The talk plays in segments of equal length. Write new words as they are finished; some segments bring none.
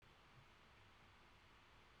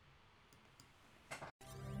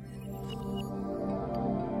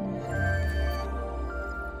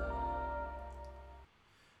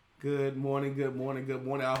Good morning, good morning, good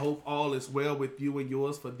morning. I hope all is well with you and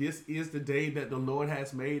yours, for this is the day that the Lord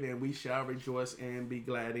has made, and we shall rejoice and be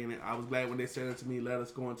glad in it. I was glad when they said unto me, let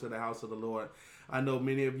us go into the house of the Lord. I know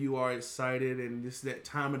many of you are excited, and this is that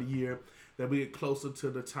time of the year that we get closer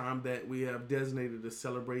to the time that we have designated to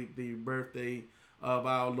celebrate the birthday of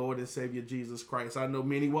our Lord and Savior Jesus Christ. I know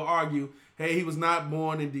many will argue, hey, he was not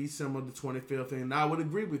born in December the 25th, and I would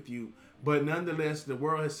agree with you. But nonetheless, the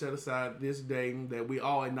world has set aside this day that we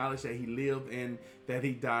all acknowledge that he lived and that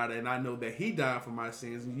he died. And I know that he died for my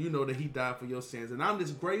sins, and you know that he died for your sins. And I'm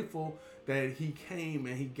just grateful that he came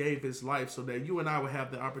and he gave his life so that you and I would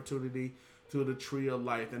have the opportunity to the tree of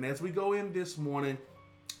life. And as we go in this morning,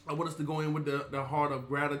 I want us to go in with the heart of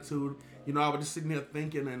gratitude. You know, I was just sitting there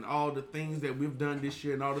thinking and all the things that we've done this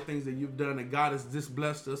year and all the things that you've done, and God has just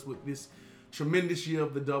blessed us with this tremendous year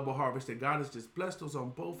of the double harvest, that God has just blessed us on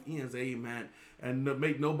both ends. Amen. And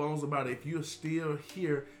make no bones about it, if you're still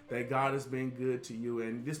here, that God has been good to you.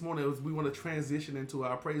 And this morning we want to transition into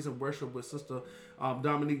our praise and worship with Sister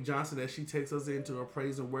Dominique Johnson as she takes us into a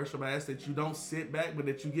praise and worship. I ask that you don't sit back, but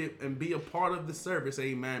that you get and be a part of the service.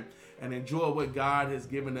 Amen. And enjoy what God has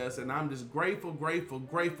given us. And I'm just grateful, grateful,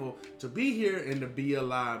 grateful to be here and to be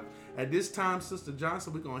alive. At this time, Sister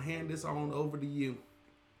Johnson, we're going to hand this on over to you.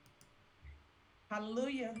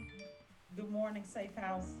 Hallelujah. Good morning, Safe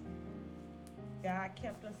House. God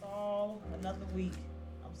kept us all another week.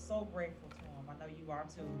 I'm so grateful to him. I know you are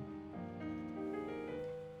too.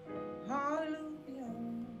 Hallelujah.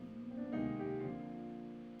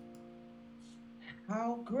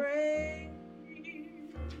 How great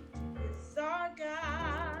is our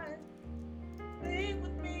God. Sing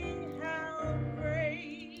with me, how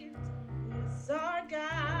great is our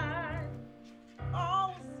God.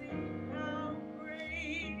 Oh, sing how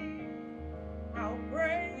great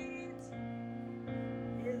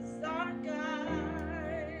is our God.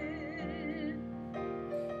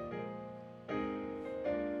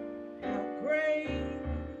 How great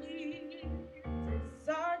is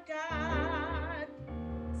our God.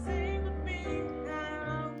 Sing with me,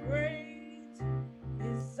 how great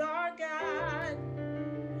is our God.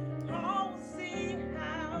 Oh, see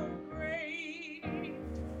how great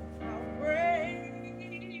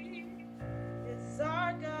is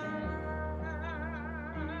our God.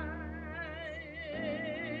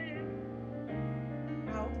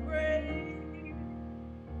 How great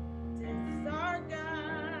is our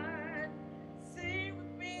God. Sing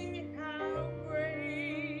with me, how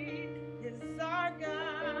great is our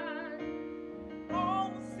God.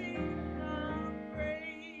 Oh, sing how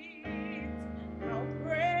great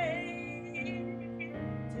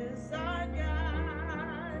is our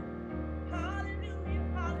God. Hallelujah,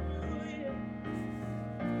 hallelujah.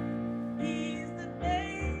 He's the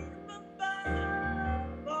name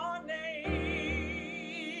above all names.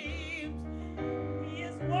 He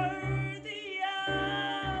is worthy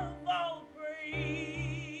of all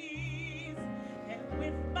praise. And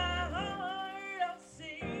with my heart I'll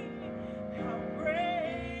sing how great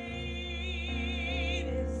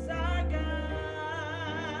is our God.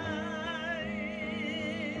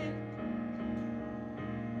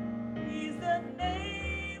 He's the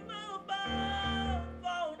name above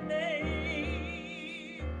all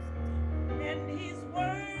names, and he's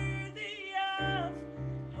worthy of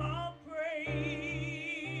all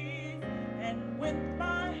praise. And with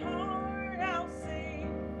my heart I'll sing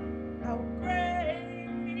how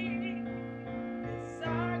great is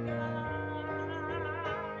our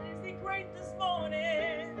God. Is he great this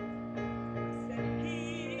morning? I said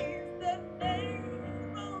he's the name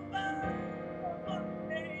above all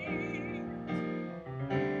names,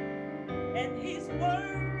 and he's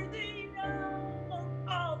worthy of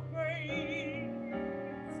all praise.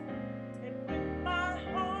 And with my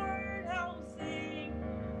heart I'll sing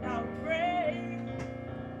how great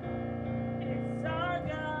is our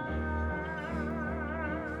God.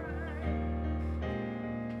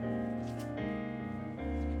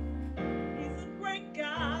 He's a great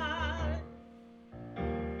God.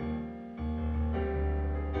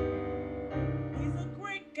 He's a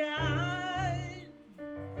great God.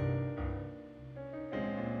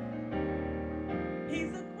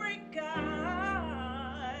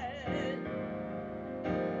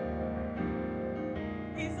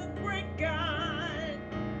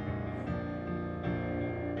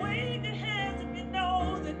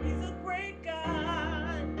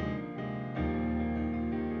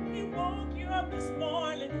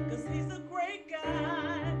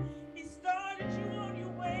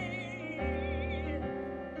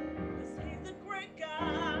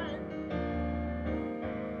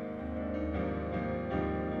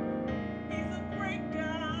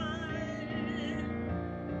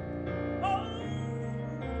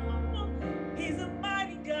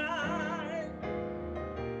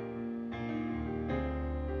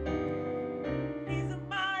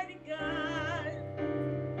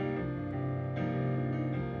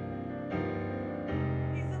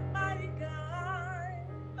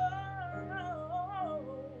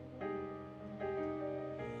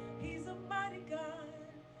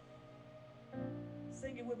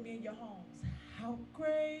 with me in your homes. How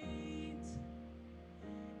great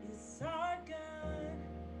is our God.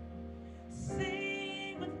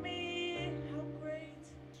 Sing with me. How great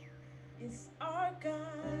is our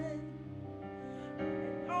God.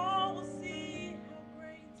 And all will see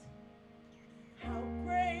how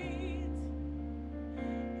great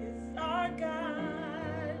is our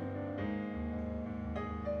God.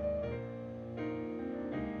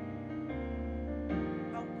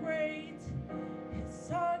 How great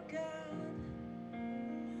is our God.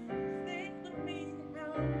 Sing with me,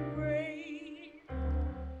 how great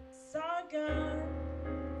is our God.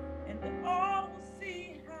 And all will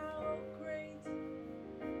see how great,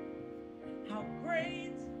 how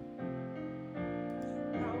great,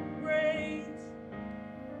 how great,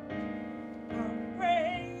 how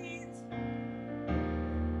great,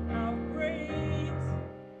 how great,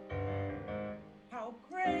 how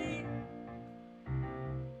great,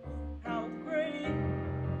 how great,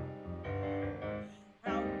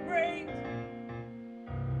 how great,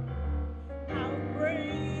 how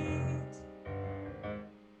great,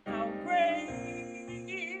 how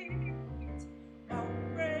great, how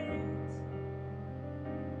great,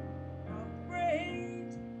 how great.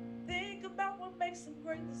 Think about what makes him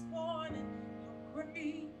great this morning.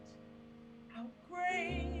 How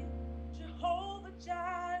great, Jehovah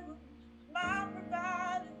Jireh, my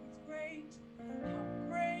provider is great. How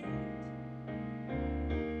great,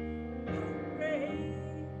 how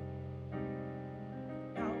great,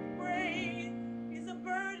 how great. He's a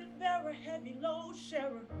burden bearer, heavy load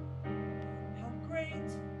sharer. How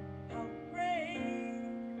great, how great,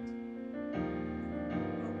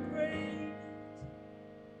 how great,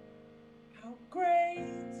 how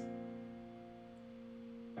great,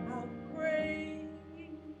 how great,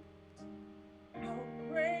 how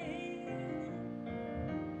great,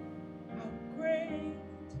 how great,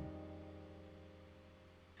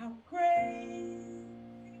 how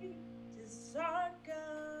great is our God.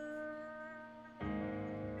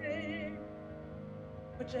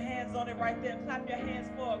 Put your hands on it right there. Clap your hands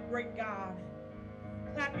for a great God.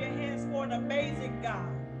 Clap your hands for an amazing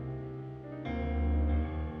God.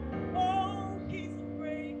 Oh, he's a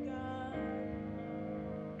great God.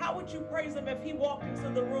 How would you praise him if he walked into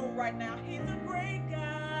the room right now? He's a great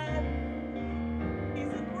God.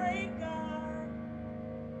 He's a great God.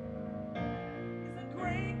 He's a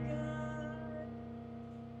great God.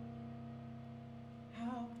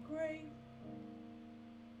 How great.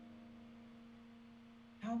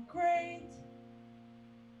 How great.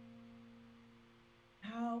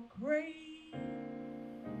 How great.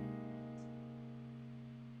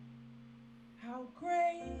 How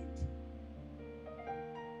great.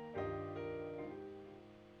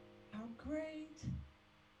 How great.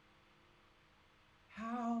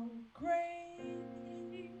 How great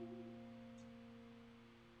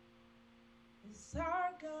is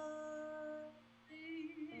our God.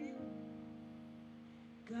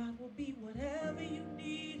 God will be whatever you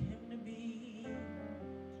need him to be.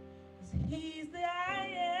 'Cause he's the I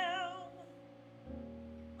am.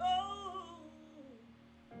 Oh,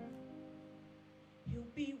 he'll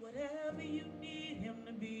be whatever you need him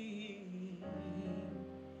to be.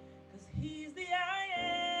 'Cause he's the I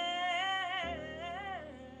am.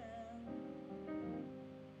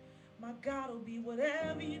 My God will be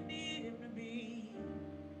whatever you need him to be.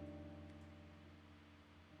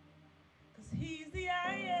 'Cause he's the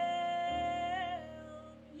I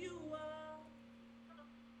am. You are.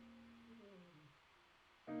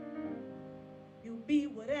 He'll be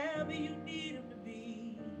whatever you need him to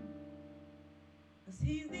be. 'Cause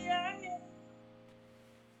he's the I am.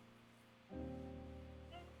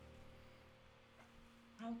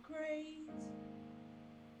 How great.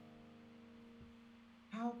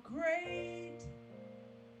 How great.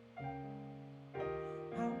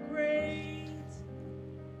 How great.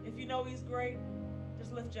 If you know he's great,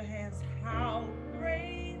 just lift your hands. How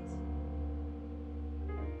great.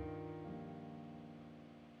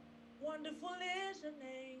 Wonderful is your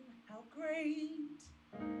name. How great.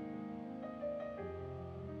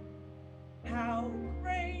 How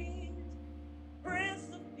great. Prince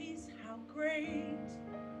of Peace. How great.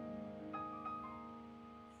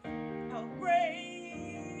 How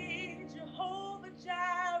great. Jehovah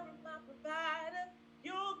Jireh, my provider.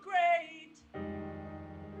 You're great.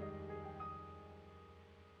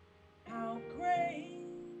 How great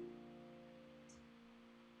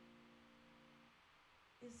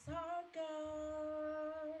is our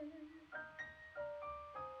God.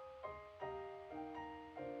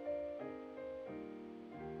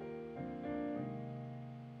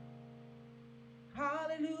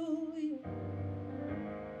 Hallelujah.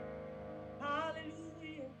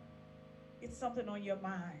 Hallelujah. get something on your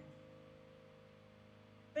mind.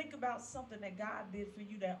 Think about something that God did for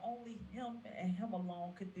you that only Him and Him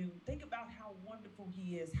alone could do. Think about how wonderful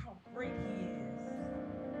He is, how great He is.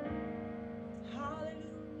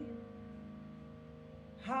 Hallelujah.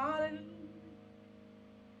 Hallelujah.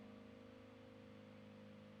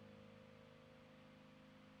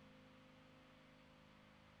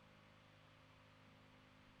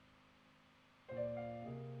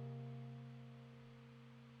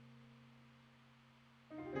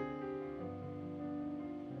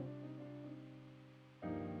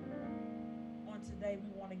 On today, we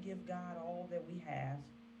want to give God all that we have.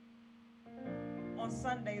 On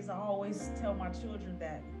Sundays, I always tell my children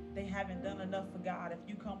that they haven't done enough for God. If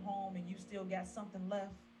you come home and you still got something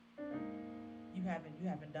left, you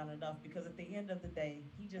haven't done enough, because at the end of the day,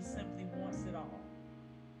 He just simply wants it all.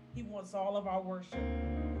 He wants all of our worship,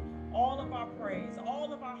 all of our praise,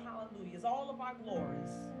 all of our hallelujahs, all of our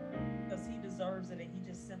glories, because He deserves it and He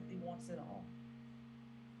just simply wants it all.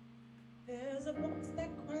 There's a voice that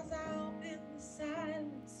cries out in the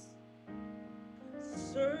silence,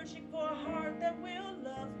 searching for a heart that will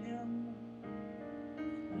love Him,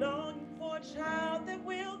 longing for a child that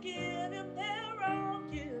will give Him their all,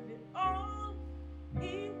 give it all.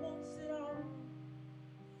 He wants it all.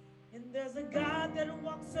 And there's a God that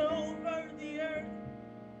walks over the earth,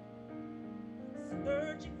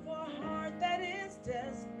 searching for a heart that is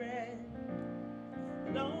desperate,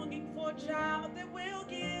 longing for a child that will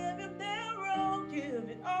give Him their all, give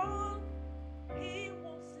it all. He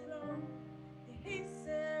wants it all. And He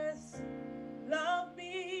says, love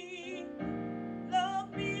me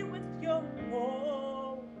with your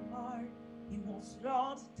whole heart. He wants it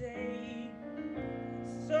all today.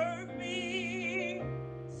 Serve me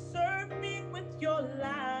with your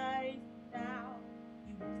life now.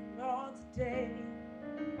 He wants it all today.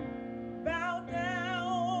 Bow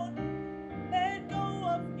down, let go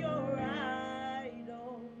of your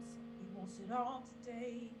idols. He wants it all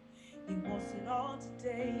today. He wants it all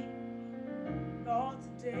today. All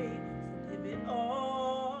today. So give it all.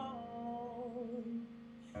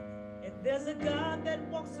 And there's a God that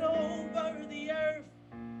walks over the earth,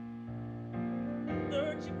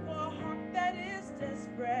 searching for a heart that is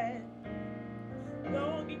desperate,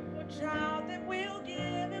 longing for a child that will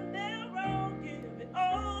give Him their all, give it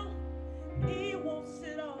all. He wants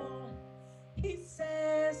it all. He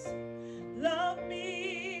says, love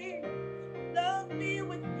me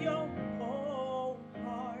with your whole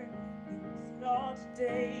heart. He wants it all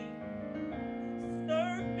today.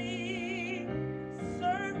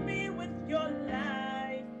 Serve me with your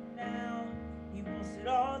life now. He wants it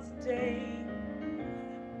all today.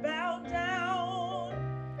 Bow down,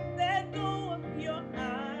 let go of your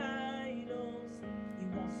idols. He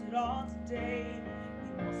wants it all today.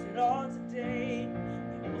 He wants it all today.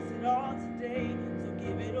 He wants it all today. So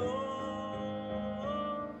give it all.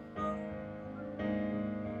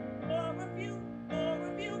 More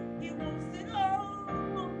of you, He wants it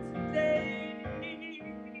all today.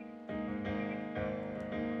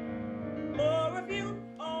 More of you,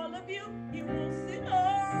 all of you, He wants it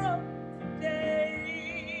all today.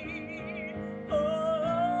 Oh,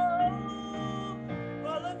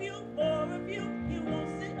 all of you, more of you, He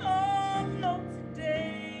wants it all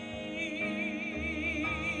today.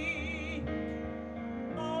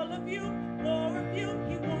 All of you, more of you,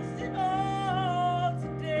 He wants it all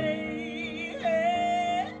today.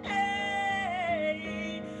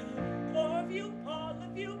 Hey, more of you, all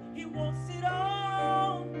of you, He wants it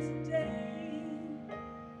all today.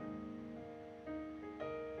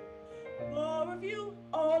 More of you,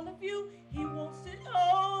 all of you, He wants it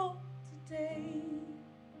all today.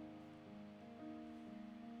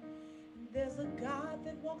 And there's a God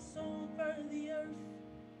that walks over the earth,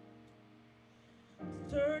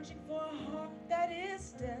 searching for a heart that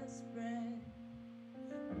is desperate,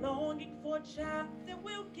 longing for a child that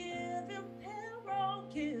will give Him their all,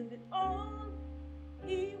 give it all.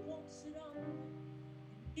 He wants it all.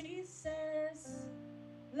 He says,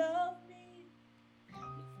 love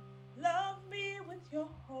me with your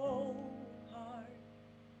whole heart.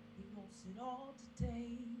 He wants it all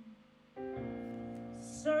today.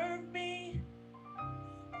 Serve me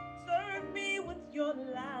with your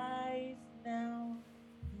life now.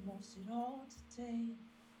 He wants it all today.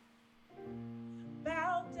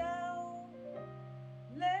 Bow down,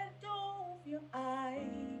 let go of your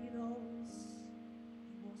idols.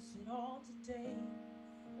 He wants it all today.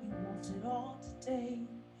 He wants it all today.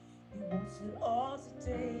 He wants it all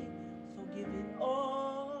today. So give it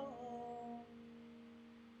all.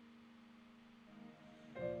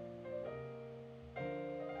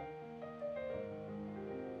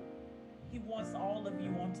 He wants all of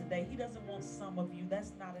you on today. He doesn't want some of you.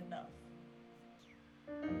 That's not enough.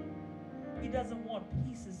 He doesn't want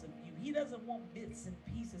pieces of you. He doesn't want bits and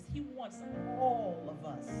pieces. He wants all of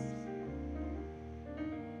us.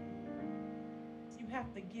 You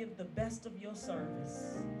have to give the best of your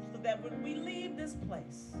service so that when we leave this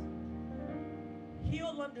place,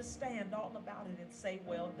 He'll understand all about it and say,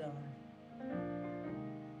 well done.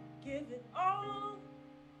 Give it all,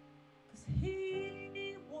 because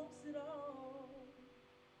He wants it all.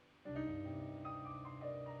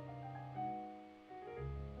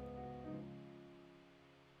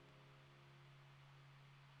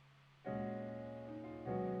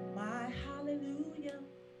 My hallelujah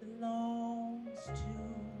belongs to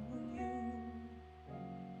you.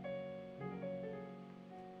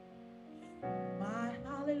 My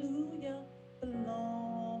hallelujah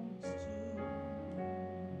belongs to you.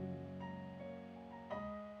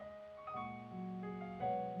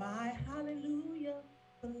 My hallelujah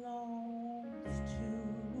belongs to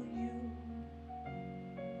you.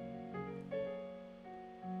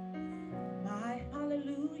 My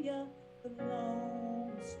hallelujah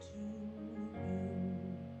belongs to you.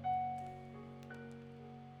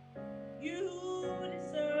 You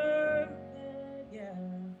deserve it, yeah.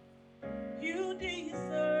 You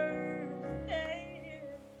deserve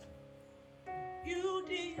it. You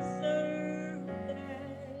deserve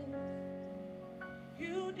it.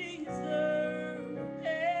 You deserve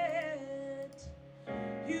it.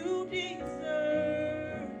 You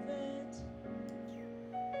deserve it.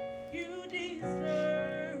 You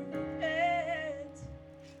deserve it.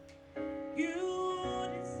 You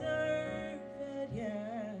deserve it,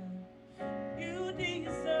 yeah. You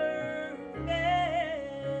deserve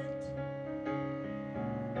it.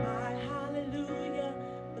 My hallelujah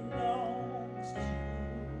belongs to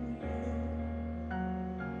you.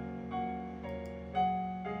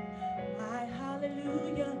 My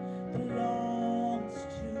hallelujah belongs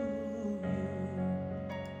to you.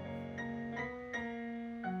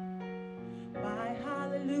 My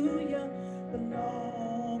hallelujah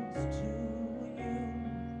belongs to you.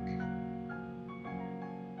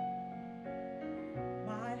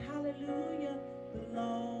 My hallelujah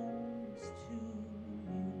belongs to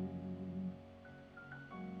you.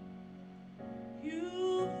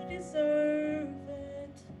 You deserve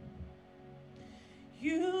it.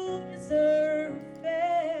 You deserve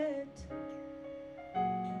it.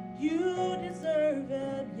 You deserve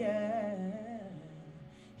it, yeah.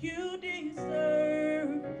 You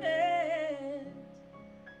deserve it.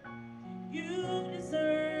 You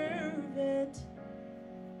deserve it.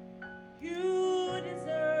 You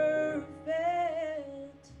deserve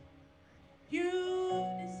it. You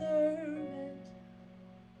deserve it.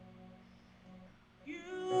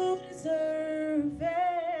 You deserve it.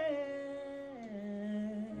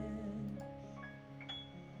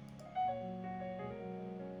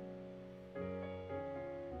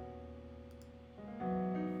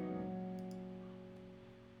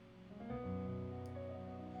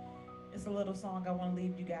 It's a little song I want to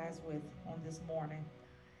leave you guys with on this morning.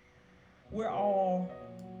 We're all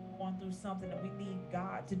going through something and we need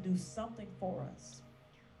God to do something for us.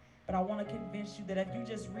 But I want to convince you that if you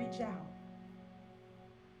just reach out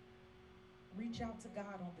to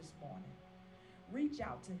God on this morning. Reach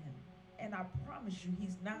out to Him. And I promise you,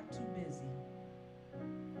 He's not too busy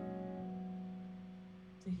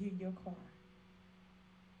to hear your cry.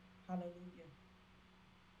 Hallelujah.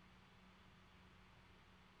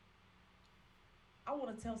 I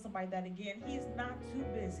want to tell somebody that again. He's not too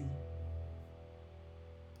busy.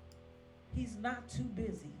 He's not too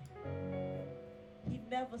busy. He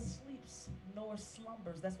never sleeps nor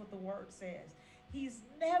slumbers. That's what the word says. He's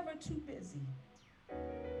never too busy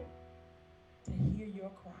to hear your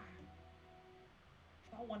cry.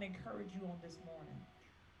 I want to encourage you on this morning.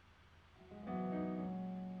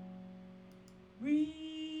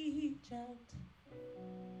 Reach out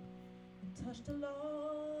and touch the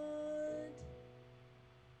Lord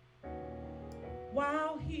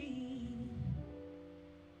while He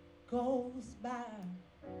goes by.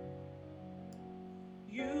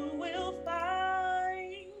 You will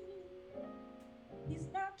find He's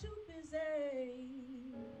not too busy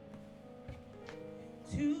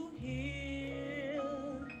to hear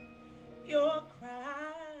your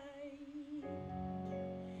cry.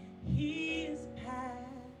 He is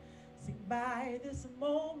passing by this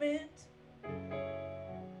moment.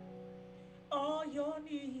 All your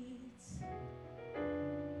needs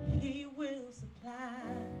He will supply.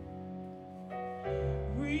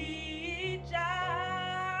 Reach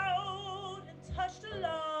out and touch the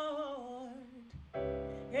Lord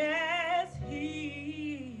as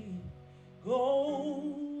He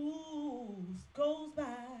goes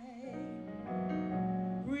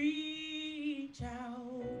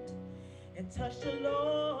touch the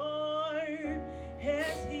Lord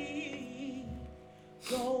as he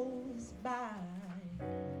goes by.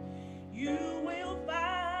 You will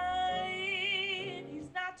find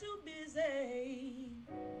he's not too busy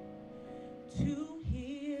to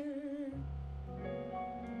hear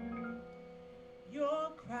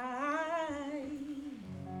your cry.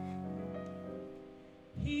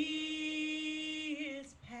 He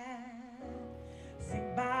is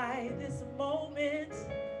passing by this moment.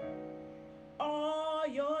 All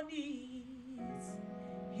your needs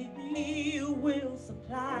he will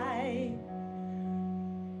supply.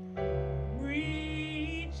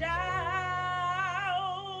 Reach out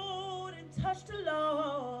and touch the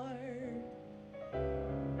Lord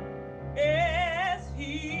as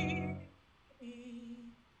he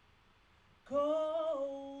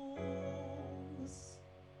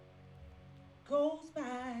goes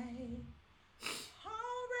by.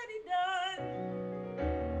 Already done.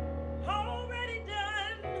 Already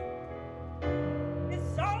done.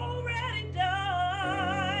 It's already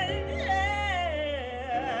done.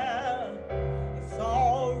 Yeah. It's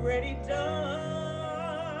already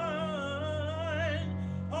done.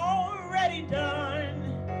 Already done.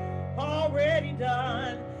 Already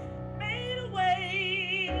done. Made a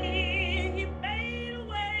way. He made a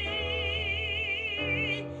way.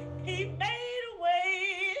 He made a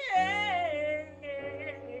way.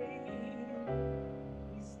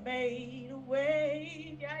 He's made a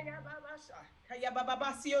way.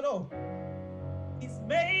 He's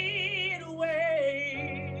made a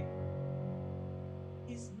way.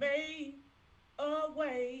 He's made a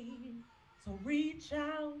way. So reach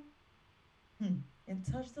out and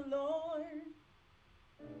touch the Lord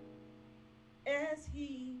as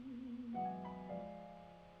he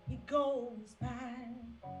goes by.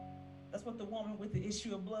 That's what the woman with the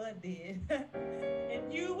issue of blood did.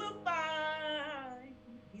 And you will find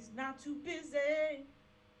he's not too busy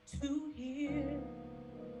to hear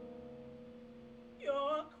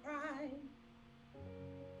your cry.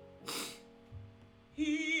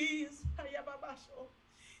 He's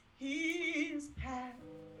passing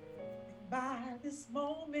by this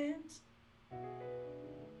moment.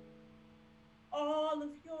 All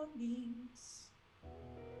of your needs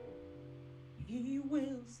he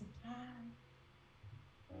will supply.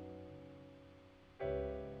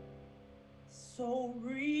 So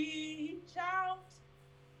reach out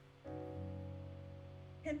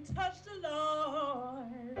and touch the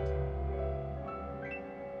Lord.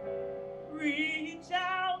 Reach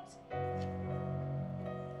out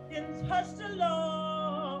and touch the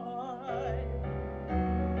Lord.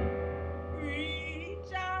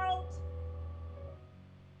 Reach out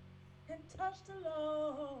and touch the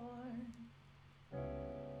Lord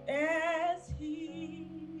as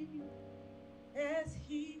he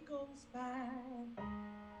goes by.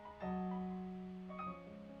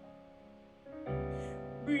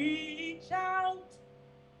 Reach out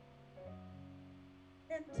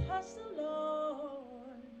and touch the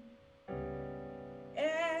Lord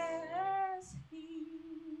as he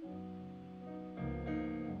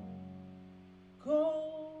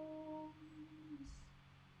goes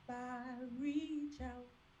by. Reach out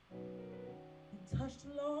and touch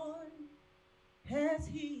the Lord as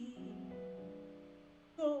he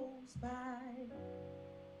goes by,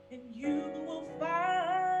 and you will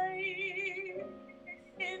find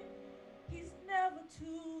he's never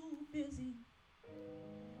too busy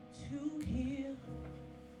to hear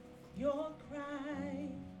your cry,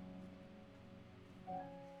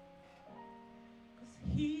 'cause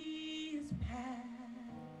he is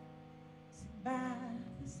passing by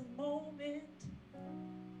this moment.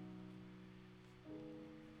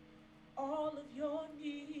 All of your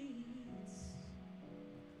needs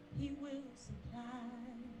he will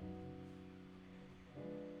supply.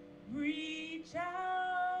 Reach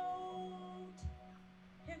out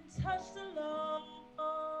and touch the Lord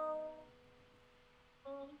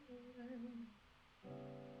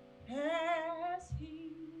as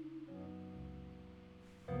he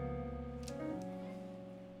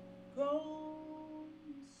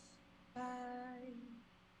goes by.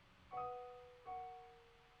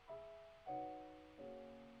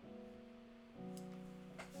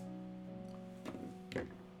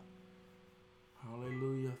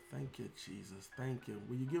 Hallelujah. Thank you, Jesus. Thank you.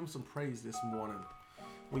 Will you give him some praise this morning?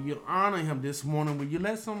 Will you honor him this morning? Will you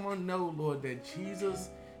let someone know, Lord, that Jesus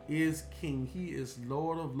is King? He is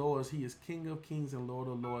Lord of Lords. He is King of Kings and Lord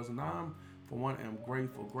of Lords. And I'm, for one, am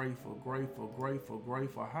grateful.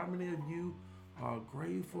 How many of you are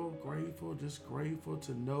grateful, just grateful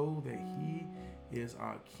to know that he is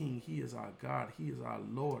our King. He is our God. He is our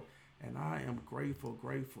Lord. And I am grateful,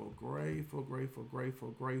 grateful, grateful, grateful,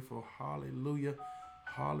 grateful, grateful. Hallelujah.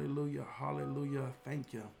 Hallelujah. Hallelujah.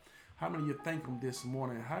 Thank you. How many of you thank him this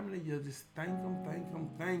morning? How many of you just thank him, thank him,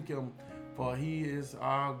 thank him? For he is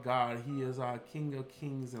our God. He is our King of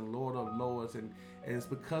kings and Lord of lords. And it's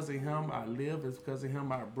because of him I live. It's because of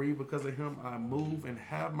him I breathe. Because of him I move and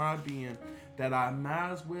have my being. That I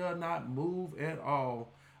might as well not move at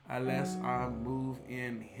all unless I move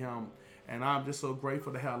in him. And I'm just so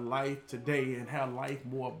grateful to have life today and have life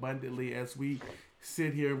more abundantly as we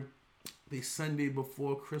sit here the Sunday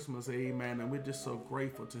before Christmas. Amen. And we're just so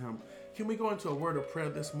grateful to him. Can we go into a word of prayer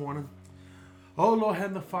this morning? Oh, Lord,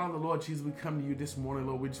 Heavenly Father, Lord Jesus, we come to you this morning,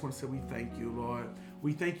 Lord. We just want to say we thank you, Lord.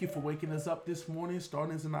 We thank you for waking us up this morning,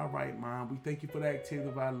 starting us in our right mind. We thank you for the activity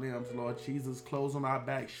of our limbs, Lord Jesus. Clothes on our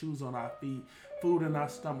back, shoes on our feet, food in our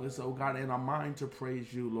stomachs, oh God, and our mind to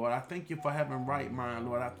praise you, Lord. I thank you for having right mind,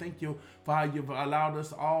 Lord. I thank you for how you've allowed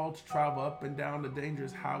us all to travel up and down the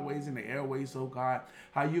dangerous highways and the airways, oh God.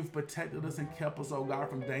 How you've protected us and kept us, oh God,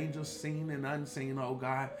 from dangers seen and unseen, oh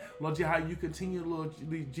God. Lord, how you continue, Lord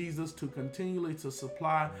Jesus, to continually to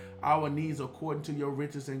supply our needs according to your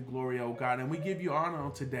riches and glory, oh God. And we give you honor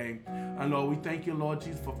on today. And Lord, we thank you, Lord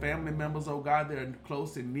Jesus, for family members, oh God, that are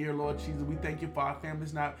close and near, Lord Jesus. We thank you for our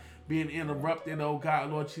families not being interrupted, oh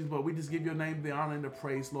God, Lord Jesus, but we just give your name the honor and the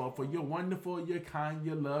praise, Lord, for you're wonderful, you're kind,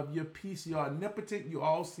 you're love, you're peace, you're omnipotent, you're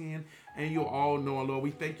all seeing, and you're all knowing, Lord.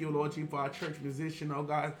 We thank you, Lord Jesus, for our church musician, oh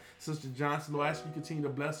God, Sister Johnson, Lord. I ask you continue to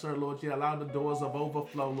bless her, Lord Jesus. Allow the doors of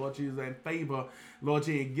overflow, Lord Jesus, and favor, Lord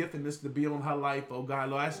Jesus, and giftedness to be on her life, oh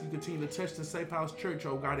God. Lord, I ask you continue to touch the Safe House Church,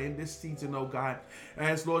 oh God, in this season, oh God.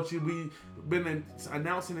 As Lord Jesus, we've been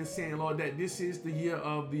announcing and saying, Lord, that this is the year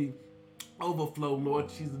of the overflow, Lord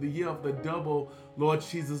Jesus, the year of the double, Lord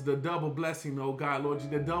Jesus, the double blessing, oh God, Lord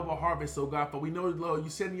Jesus, the double harvest, oh God. For we know, Lord, you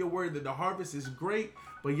said in your word that the harvest is great,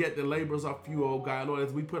 but yet the laborers are few, oh God, Lord,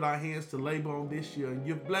 as we put our hands to labor on this year, and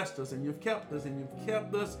you've blessed us, and you've kept us, and you've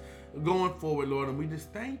kept us going forward, Lord, and we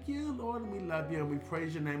just thank you, Lord, and we love you, and we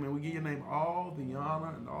praise your name, and we give your name all the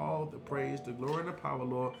honor and all the praise, the glory and the power,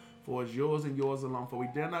 Lord, for it's yours and yours alone, for we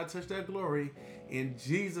dare not touch that glory, in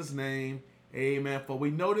Jesus' name. Amen. For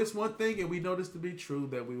we know this one thing, and we know this to be true,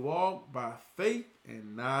 that we walk by faith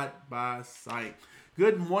and not by sight.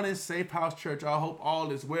 Good morning, Safe House Church. I hope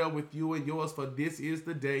all is well with you and yours, for this is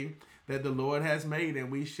the day that the Lord has made,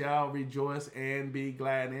 and we shall rejoice and be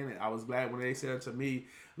glad in it. I was glad when they said to me,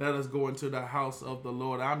 let us go into the house of the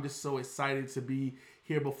Lord. I'm just so excited to be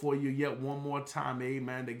here before you yet one more time.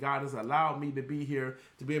 Amen. That God has allowed me to be here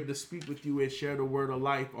to be able to speak with you and share the word of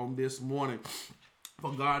life on this morning.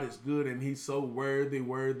 For God is good, and he's so worthy,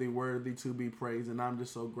 worthy, worthy to be praised. And I'm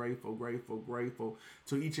just so grateful, grateful, grateful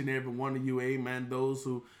to each and every one of you. Amen. Those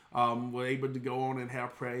who were able to go on and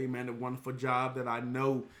have prayer. Amen. A wonderful job that I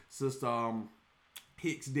know Sister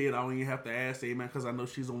Hicks did. I don't even have to ask, amen, because I know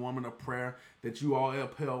she's a woman of prayer, that you all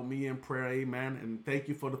upheld me in prayer, amen. And thank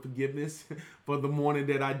you for the forgiveness for the morning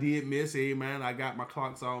that I did miss, amen. I got my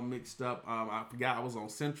clocks all mixed up. I forgot I was on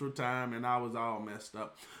Central Time, and I was all messed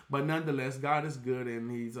up. But nonetheless, God is good, and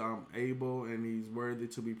he's able, and he's worthy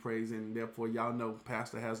to be praised. And therefore, y'all know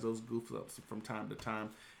Pastor has those goof ups from time to time,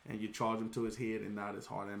 and you charge him to his head and not his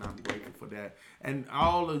heart, and I'm grateful for that. And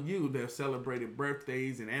all of you that have celebrated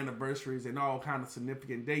birthdays and anniversaries and all kind of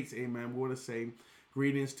significant dates, amen, we want to say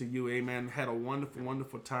greetings to you, amen. Had a wonderful,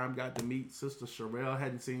 wonderful time. Got to meet Sister Sherelle.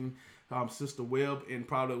 Hadn't seen Sister Webb in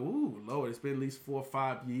probably, Lord, it's been at least 4 or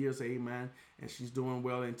 5 years, amen. And she's doing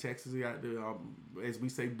well in Texas. We got to, as we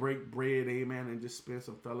say, break bread, amen, and just spend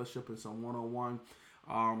some fellowship and some one-on-one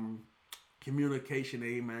communication,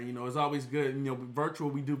 amen. You know, it's always good, you know, virtual,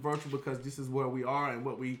 we do virtual because this is where we are and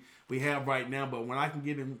what we have right now. But when I can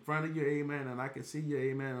get in front of you, amen, and I can see you,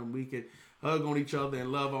 amen, and we can hug on each other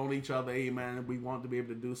and love on each other, amen, and we want to be able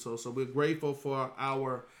to do so. So we're grateful for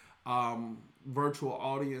our virtual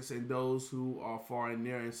audience and those who are far and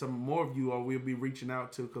near, and some more of you we'll be reaching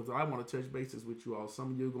out to, because I want to touch bases with you all.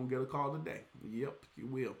 Some of you are going to get a call today. Yep, you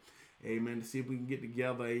will. Amen. To see if we can get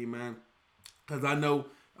together, amen, because I know,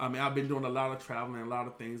 I've been doing a lot of traveling, a lot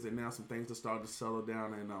of things, and now some things are starting to settle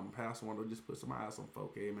down. And Pastor wanted to just put some eyes on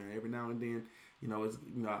folk, amen. Every now and then, you know,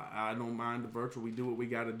 I don't mind the virtual. We do what we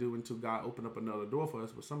got to do until God open up another door for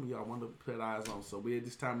us. But some of y'all want to put eyes on. So we're at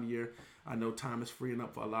this time of year. I know time is freeing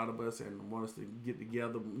up for a lot of us, and want us to get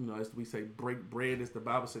together. You know, as we say, break bread. As the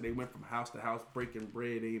Bible said, they went from house to house breaking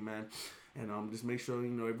bread, amen. And just make sure, you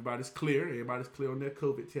know, everybody's clear. Everybody's clear on their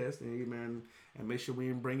COVID test, amen. And make sure we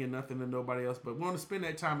ain't bringing nothing to nobody else. But we want to spend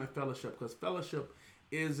that time in fellowship, because fellowship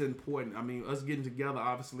is important. I mean, us getting together,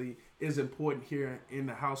 obviously, is important here in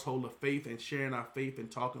the household of faith, and sharing our faith and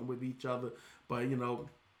talking with each other. But, you know,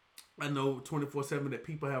 I know 24/7 that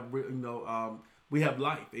people have, we have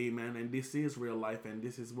life, amen, and this is real life, and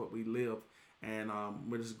this is what we live, and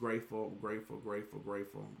we're just grateful, grateful, grateful,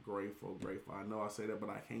 grateful, grateful, grateful. I know I say that, but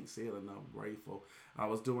I can't say it enough. Grateful. I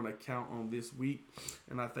was doing a count on this week,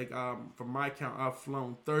 and I think from my count, I've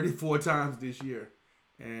flown 34 times this year.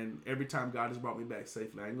 And every time God has brought me back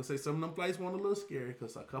safely. I ain't gonna say some of them flights weren't a little scary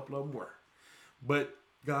because a couple of them were. But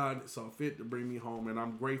God saw fit to bring me home, and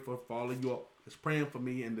I'm grateful for all of you all that's praying for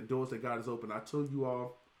me and the doors that God has opened. I told you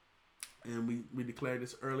all, and we declared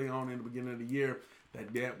this early on in the beginning of the year,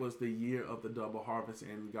 that was the year of the double harvest,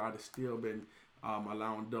 and God has still been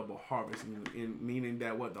allowing double harvest, and meaning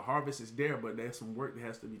that the harvest is there, but there's some work that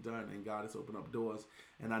has to be done, and God has opened up doors.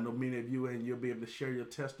 And I know many of you, and you'll be able to share your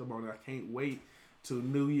testimony. I can't wait to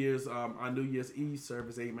our New Year's Eve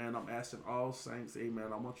service, amen. I'm asking all saints,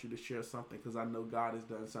 amen, I want you to share something, because I know God has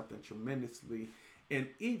done something tremendously in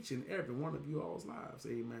each and every one of you all's lives,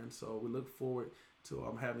 amen. So we look forward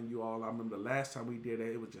to having you all. I remember the last time we did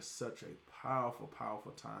it, it was just such a powerful,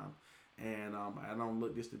 powerful time. And I don't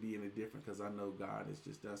look this to be any different, because I know God has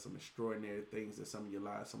just done some extraordinary things in some of your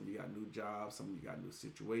lives. Some of you got new jobs, some of you got new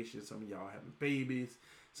situations, some of y'all having babies,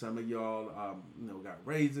 some of y'all got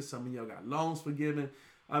raises, some of y'all got loans forgiven.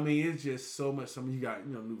 I mean, it's just so much. Some of you got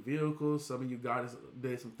new vehicles. Some of you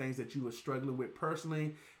there's some things that you were struggling with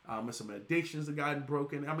personally, and some addictions that gotten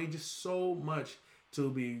broken. I mean, just so much to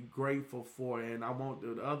be grateful for. And I want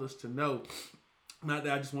the others to know. Not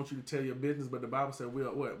that I just want you to tell your business, but the Bible said we're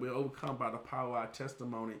overcome by the power of our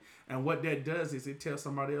testimony. And what that does is it tells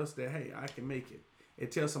somebody else that, hey, I can make it.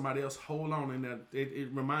 It tells somebody else, hold on, and that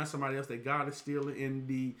it reminds somebody else that God is still in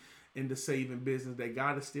the saving business, that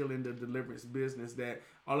God is still in the deliverance business, that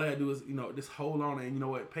all I gotta do is, just hold on, and you know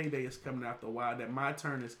what, payday is coming after a while, that my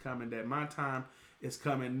turn is coming, that my time is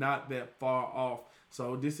coming, not that far off.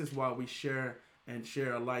 So this is why we share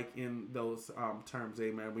alike in those terms,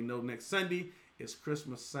 amen. We know next Sunday is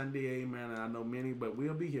Christmas Sunday, amen, and I know many, but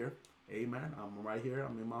we'll be here, amen. I'm right here,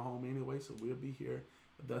 I'm in my home anyway, so we'll be here.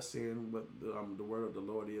 Thus saying what the word of the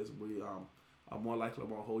Lord is. We are more likely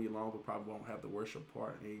won't hold you long. We probably won't have the worship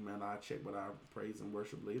part. Amen. I check with our praise and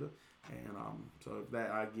worship leader, and so if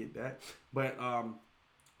that I get that. But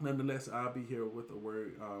nonetheless, I'll be here with a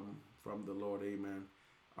word from the Lord. Amen.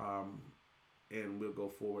 And we'll go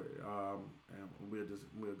forward, and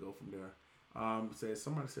we'll go from there.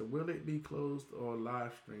 Somebody said, will it be closed or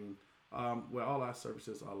live streamed? Well, all our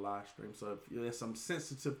services are live streamed. So if there's some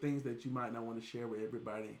sensitive things that you might not want to share with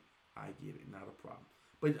everybody, I get it, not a problem.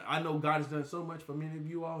 But I know God has done so much for many of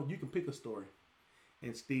you all. You can pick a story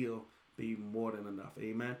and still be more than enough.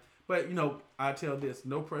 Amen. But I tell this,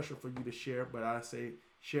 no pressure for you to share, but I say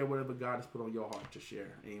share whatever God has put on your heart to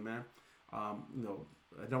share. Amen. I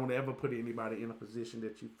don't ever put anybody in a position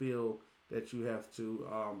that you feel that you have to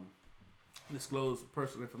disclose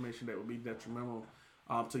personal information that would be detrimental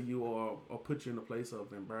to you or put you in a place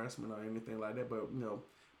of embarrassment or anything like that. But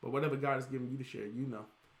but whatever God has given you to share,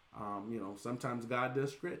 sometimes God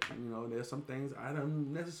does stretch. There's some things I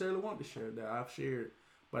don't necessarily want to share that I've shared,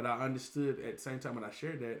 but I understood at the same time when I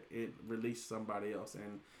shared that it released somebody else.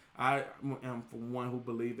 And I am from one who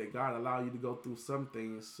believe that God allow you to go through some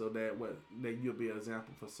things so that you'll be an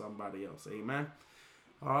example for somebody else. Amen.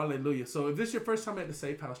 Hallelujah. So if this is your first time at the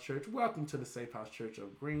Safe House Church, welcome to the Safe House Church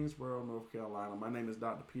of Greensboro, North Carolina. My name is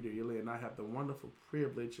Dr. Peter Ely, and I have the wonderful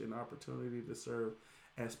privilege and opportunity to serve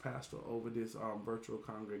as pastor over this virtual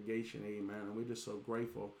congregation. Amen. And we're just so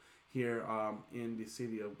grateful here in the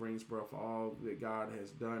city of Greensboro for all that God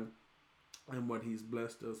has done and what he's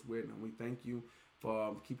blessed us with. And we thank you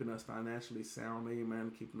for keeping us financially sound.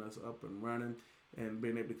 Amen. Keeping us up and running and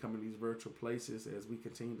being able to come in these virtual places as we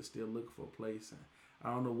continue to still look for a place. And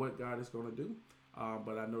I don't know what God is going to do,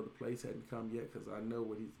 but I know the place hadn't come yet, because I know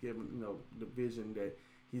what he's given, the vision that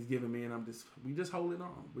he's given me, and we just holding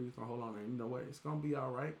on. We're just going to hold on, and you know what? It's going to be all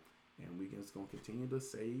right, and we're just going to continue to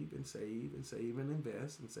save and save and save and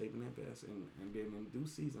invest and save and invest, and then in due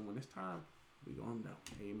season, when it's time, we're going to know.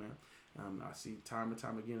 Amen. I see time and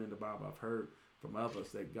time again in the Bible, I've heard from others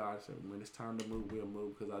that God said, when it's time to move, we'll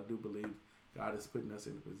move, because I do believe God is putting us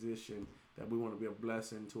in a position that we want to be a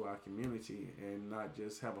blessing to our community and not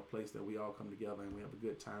just have a place that we all come together and we have a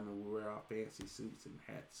good time and we wear our fancy suits and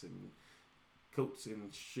hats and coats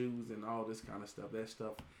and shoes and all this kind of stuff. That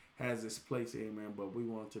stuff has its place, amen, but we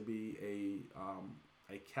want to be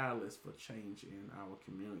a catalyst for change in our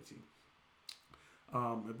community.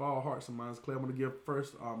 If all hearts and minds clear, I'm going to give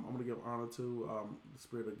honor to the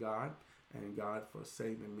Spirit of God and God for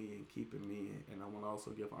saving me and keeping me. And I want to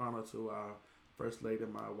also give honor to our First Lady,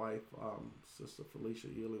 my wife, Sister Felicia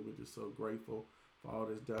Ely. We're just so grateful for all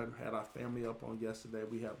that's done. Had our family up on yesterday.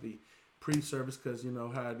 We have the pre-service because you know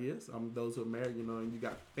how it is. Those who are married, you know, and you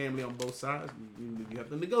got family on both sides. You have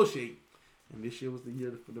to negotiate. And this year was the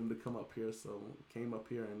year for them to come up here. So came up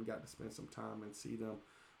here and got to spend some time and see them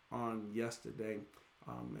on yesterday.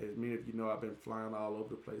 As many of you know, I've been flying all over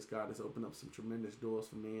the place. God has opened up some tremendous doors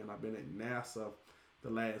for me, and I've been at NASA the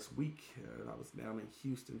last week. I was down in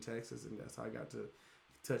Houston, Texas, and that's how I got to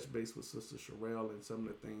touch base with Sister Sherelle and some of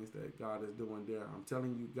the things that God is doing there. I'm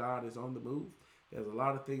telling you, God is on the move. There's a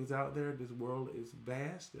lot of things out there. This world is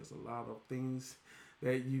vast. There's a lot of things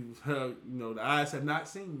that the eyes have not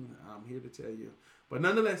seen. I'm here to tell you. But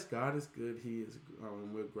nonetheless, God is good. He is,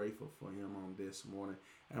 and we're grateful for him on this morning.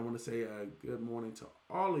 And I want to say a good morning to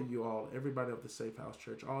all of you all, everybody of the Safe House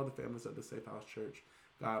Church, all the families of the Safe House Church.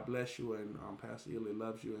 God bless you, and Pastor Ely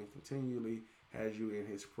loves you and continually has you in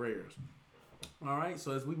his prayers. All right,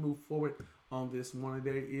 so as we move forward on this morning,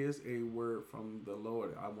 there is a word from the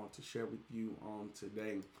Lord I want to share with you on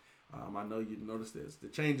today. I know you noticed this, the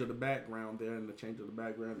change of the background there, and the change of the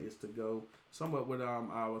background is to go somewhat with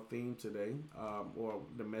our theme today, or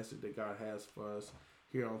the message that God has for us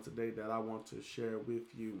here on today that I want to share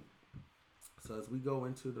with you. So as we go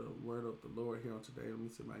into the word of the Lord here on today, let me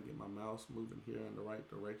see if I can get my mouse moving here in the right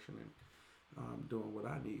direction and doing what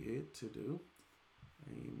I need it to do.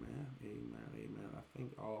 Amen, amen, amen. I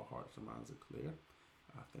think all hearts and minds are clear.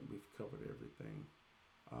 I think we've covered everything.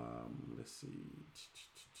 Let's see.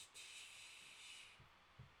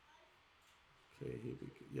 Okay, here we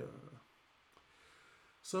go. Yeah.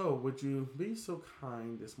 So, would you be so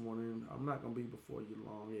kind this morning? I'm not going to be before you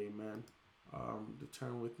long, amen. To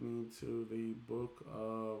turn with me to the book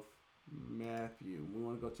of Matthew. We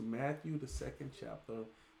want to go to Matthew, the 2nd chapter,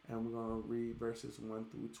 and we're going to read verses 1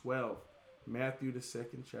 through 12. Matthew, the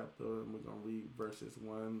 2nd chapter, and we're going to read verses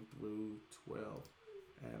 1 through 12.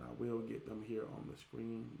 And I will get them here on the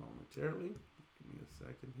screen momentarily. Give me a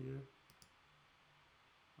second here.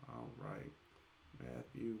 All right.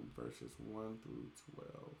 Matthew, verses 1 through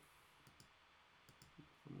 12.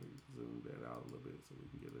 Let me zoom that out a little bit so we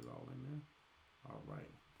can get it all in there. All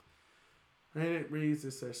right. And it reads,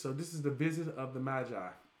 it says, so this is the visit of the Magi.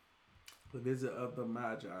 The visit of the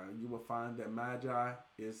Magi. You will find that Magi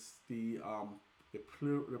is the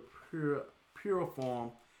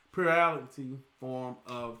plurality form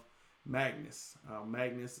of Magnus.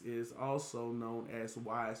 Magnus is also known as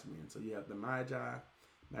wise men. So you have the Magi.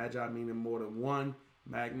 Magi meaning more than one.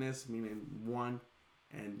 Magnus meaning one.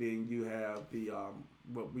 And then you have the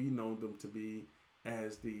what we know them to be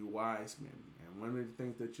as the wise men. And one of the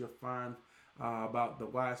things that you'll find about the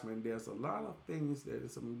wise men, there's a lot of things,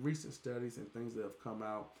 there's some recent studies and things that have come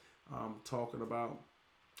out talking about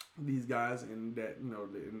these guys, and that, you know,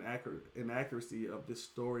 the inaccuracy of this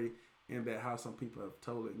story, and that how some people have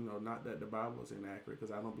told it, you know, not that the Bible is inaccurate,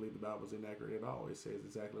 because I don't believe the Bible is inaccurate at all. It says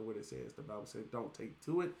exactly what it says. The Bible says don't take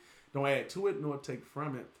to it, don't add to it, nor take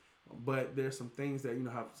from it. But there's some things that, you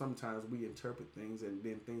know, how sometimes we interpret things and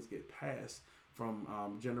then things get passed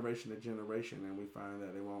from generation to generation, and we find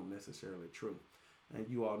that they weren't necessarily true. And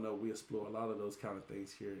you all know we explore a lot of those kind of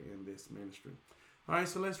things here in this ministry. All right,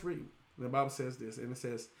 so let's read. The Bible says this, and it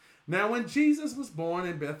says, now when Jesus was born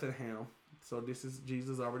in Bethlehem, so this is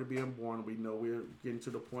Jesus already being born. We know we're getting to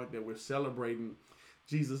the point that we're celebrating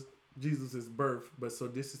Jesus's birth, but so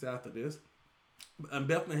this is after this. In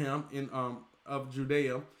Bethlehem in of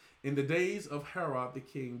Judea, in the days of Herod the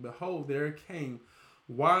king, behold, there came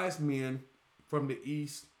wise men from the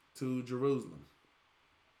east to Jerusalem,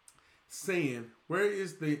 saying, Where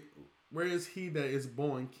is he that is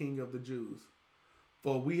born King of the Jews?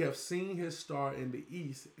 For we have seen his star in the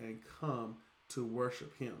east and come to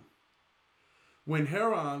worship him. When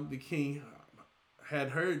Herod the king had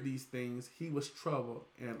heard these things, he was troubled,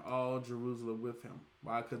 and all Jerusalem with him.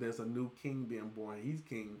 Why? Because there's a new king being born. He's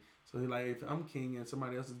king. So he's like, if I'm king and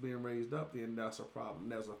somebody else is being raised up, then that's a problem.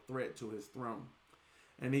 There's a threat to his throne.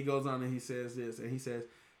 And he goes on and he says this, and he says,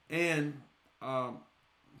 and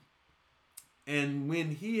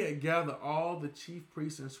when he had gathered all the chief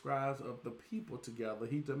priests and scribes of the people together,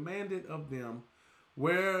 he demanded of them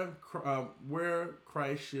where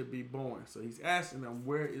Christ should be born. So he's asking them,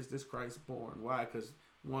 where is this Christ born? Why? Because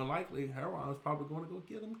more likely, Herod is probably going to go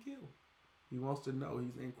get him killed. He wants to know.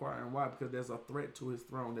 He's inquiring why, because there's a threat to his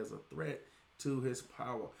throne. There's a threat to his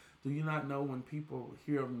power. Do you not know when people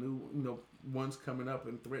hear of new, ones coming up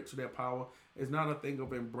and threat to their power, it's not a thing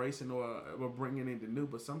of embracing or bringing in the new,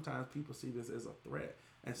 but sometimes people see this as a threat.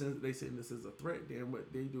 And since they see this as a threat, then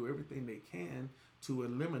what they do everything they can to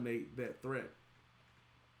eliminate that threat.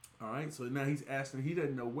 All right, so now he's asking. He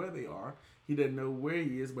doesn't know where they are. He doesn't know where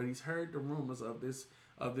he is, but he's heard the rumors of this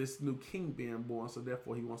new king being born. So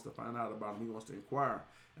therefore, he wants to find out about him. He wants to inquire.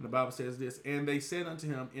 And the Bible says this: and they said unto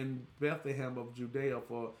him in Bethlehem of Judea,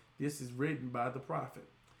 for this is written by the prophet.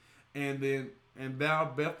 And thou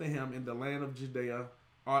Bethlehem in the land of Judea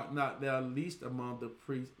art not thou least among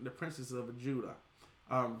the princes of Judah,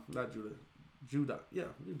 not Judah, Judah, yeah,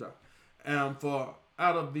 Judah. For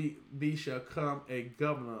out of thee shall come a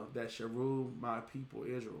governor that shall rule my people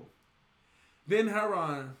Israel. Then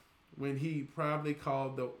Haran, when he privately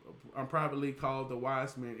called the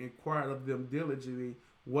wise men, inquired of them diligently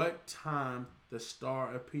what time the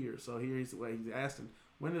star appeared. So here's what he's asking: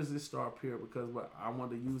 when does this star appear? Because I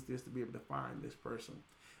want to use this to be able to find this person.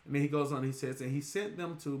 And then he goes on. He says, and he sent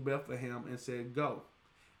them to Bethlehem and said, go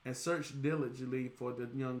and search diligently for the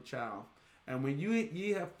young child. And when ye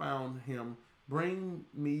have found him, bring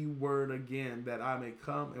me word again that I may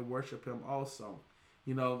come and worship him also.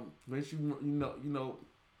 Once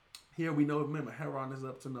here we know, remember, Haran is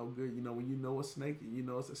up to no good. When you know a snake and you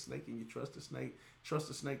know it's a snake and you trust the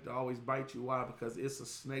snake to always bite you. Why? Because it's a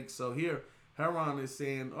snake. So here, Haran is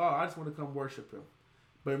saying, oh, I just want to come worship him.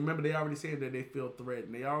 But remember, they already said that they feel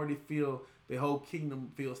threatened. They already feel the whole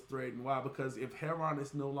kingdom feels threatened. Why? Because if Haran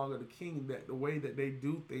is no longer the king, that the way that they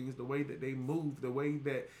do things, the way that they move, the way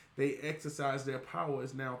that they exercise their power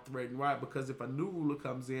is now threatened. Why? Because if a new ruler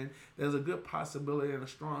comes in, there's a good possibility and a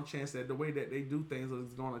strong chance that the way that they do things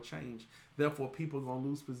is going to change. Therefore, people are going to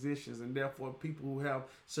lose positions, and therefore, people who have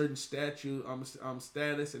certain status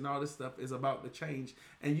and all this stuff is about to change.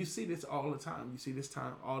 And you see this all the time. You see this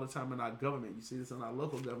all the time in our government. You see this in our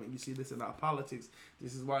local government. You see this in our politics.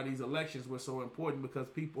 This is why these elections were so important, because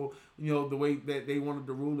people, the way that they wanted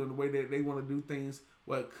to rule and the way that they want to do things,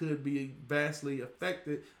 could be vastly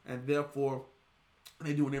affected, and therefore,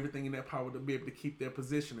 they're doing everything in their power to be able to keep their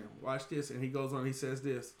positioning. Watch this, and he goes on. He says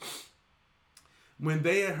this. When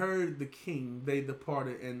they had heard the king, they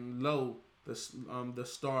departed, and lo, the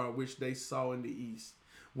star which they saw in the east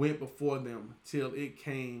went before them till it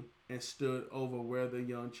came and stood over where the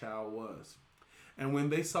young child was. And when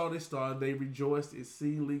they saw this star, they rejoiced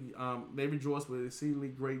exceedingly. They rejoiced with exceedingly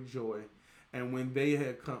great joy. And when they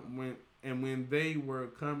were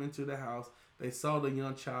come into the house, they saw the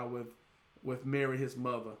young child with Mary his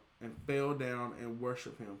mother, and fell down and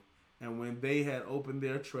worshipped him. And when they had opened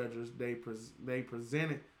their treasures, they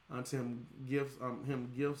presented unto him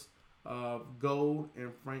gifts of gold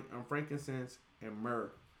and frankincense and myrrh.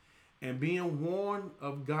 And being warned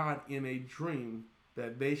of God in a dream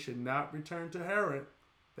that they should not return to Herod,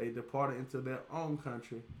 they departed into their own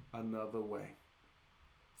country another way.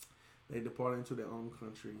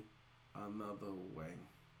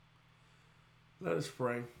 Let us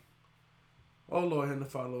pray. Oh, Lord, Heavenly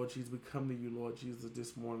Father, Lord Jesus, we come to you, Lord Jesus,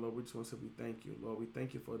 this morning. Lord, we just want to say we thank you, Lord. We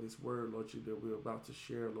thank you for this word, Lord Jesus, that we're about to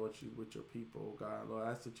share, Lord Jesus, with your people, oh God. Lord,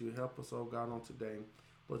 I ask that you help us, oh God, on today.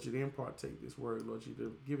 Lord, you then partake this word, Lord, you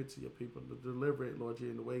to give it to your people, to deliver it, Lord, you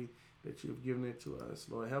in the way that you've given it to us.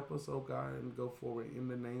 Lord, help us, oh God, and go forward in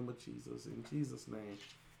the name of Jesus. In Jesus' name,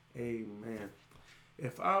 amen.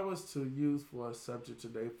 If I was to use for a subject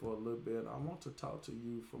today for a little bit, I want to talk to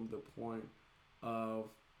you from the point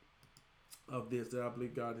of this that I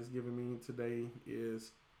believe God has given me today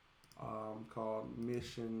is called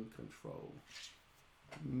mission control.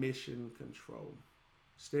 Mission control.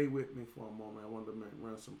 Stay with me for a moment. I want to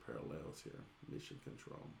run some parallels here. Mission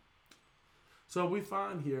control. So we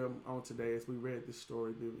find here on today, as we read this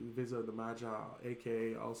story, the visit of the Magi,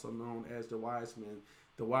 aka also known as the wise men.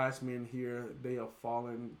 The wise men here, they are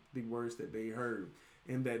following the words that they heard.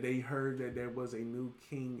 In that they heard that there was a new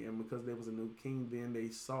king, and because there was a new king, then they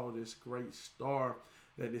saw this great star,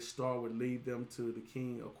 that this star would lead them to the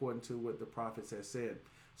king according to what the prophets had said.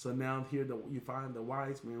 So now here you find the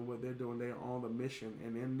wise men, what they're doing, they're on the mission,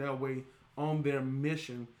 and in their way on their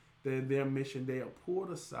mission, they are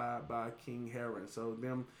pulled aside by King Herod. So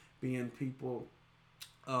them being people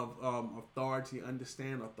of authority,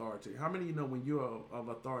 understand authority. How many of you know when you're of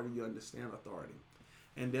authority, you understand authority?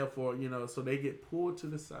 And therefore, so they get pulled to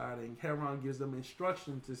the side, and Herod gives them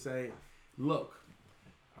instruction to say, look,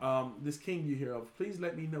 this king you hear of, please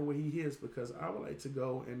let me know where he is, because I would like to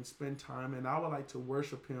go and spend time, and I would like to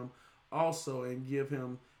worship him also, and give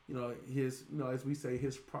him, his, as we say,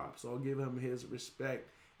 his props, or give him his respect,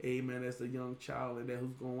 amen, as the young child, and that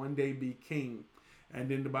who's going to one day be king. And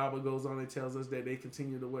then the Bible goes on and tells us that they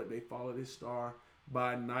continue to they follow this star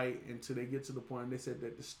by night until they get to the point. They said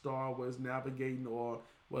that the star was navigating or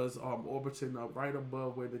was orbiting right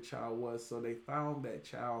above where the child was. So they found that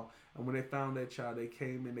child, and when they found that child, they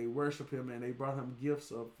came and they worshiped him, and they brought him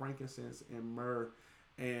gifts of frankincense and myrrh.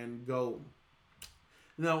 and gold.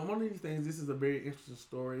 Now, one of these things, this is a very interesting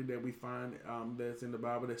story that we find that's in the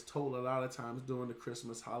Bible that's told a lot of times during the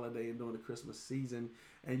Christmas holiday and during the Christmas season.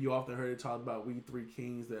 And you often heard it talked about we three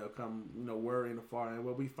kings that will come, worrying afar. And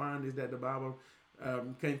what we find is that the Bible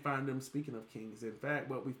can't find them speaking of kings. In fact,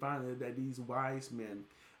 what we find is that these wise men,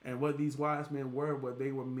 and what these wise men were,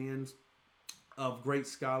 they were men of great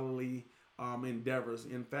scholarly endeavors.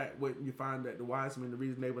 In fact, what you find that the wise men, the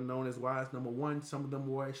reason they were known as wise, number one, some of them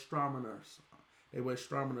were astronomers. They were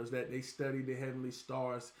astronomers, that they studied the heavenly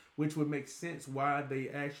stars, which would make sense why they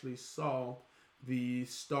actually saw the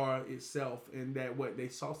star itself, and that what they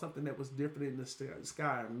saw something that was different in the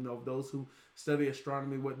sky. Those who study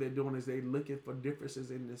astronomy, what they're doing is they're looking for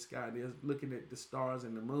differences in the sky. They're looking at the stars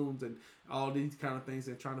and the moons and all these kind of things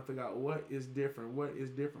and trying to figure out what is different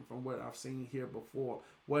from what I've seen here before,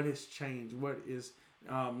 what has changed, what is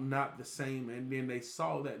not the same. And then they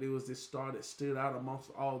saw that there was this star that stood out amongst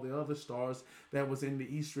all the other stars that was in the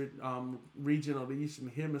eastern region of the eastern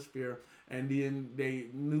hemisphere. And then they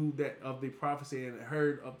knew that of the prophecy and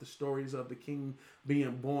heard of the stories of the king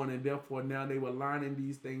being born, and therefore now they were lining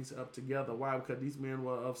these things up together. Why? Because these men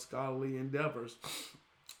were of scholarly endeavors.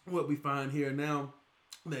 What we find here now,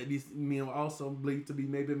 that these men were also believed to be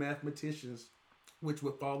maybe mathematicians, which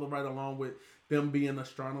would follow right along with them being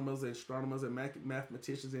astronomers and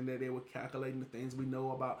mathematicians, in that they were calculating the things we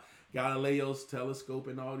know about Galileo's telescope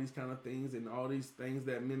and all these kind of things, and all these things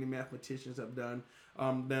that many mathematicians have done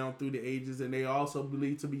down through the ages. And they also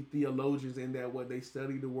believed to be theologians, in that what they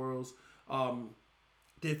study the world's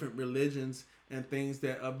different religions and things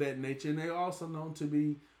that of that nature. And they're also known to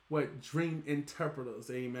be dream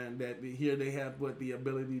interpreters, amen. That here they have the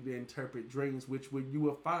ability to interpret dreams, which you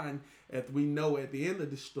will find, as we know at the end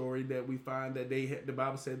of the story, that we find that the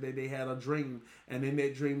Bible said that they had a dream, and in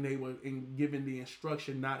that dream they were given the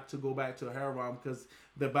instruction not to go back to Haran, because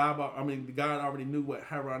God already knew what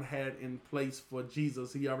Haran had in place for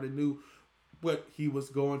Jesus. He already knew what he was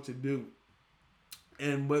going to do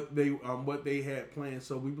and what they had planned.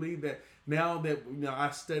 So we believe that now that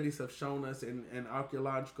our studies have shown us, and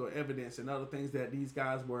archaeological evidence and other things, that these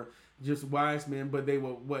guys were just wise men, but they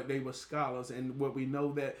were scholars. And what we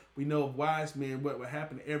know of wise men, what would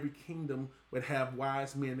happen, every kingdom would have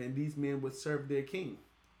wise men, and these men would serve their king.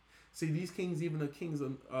 See, these kings, even the kings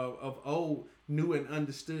of old, knew and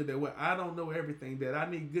understood that I don't know everything, that I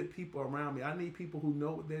need good people around me. I need people who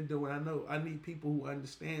know what they're doing. I need people who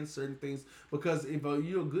understand certain things, because if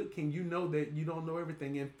you're a good king, you know that you don't know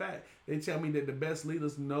everything. In fact, they tell me that the best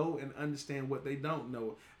leaders know and understand what they don't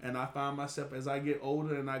know. And I find myself, as I get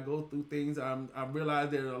older and I go through things, I realize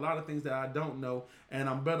there are a lot of things that I don't know, and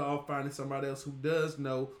I'm better off finding somebody else who does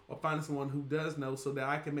know, or finding someone who does know, so that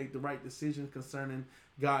I can make the right decision concerning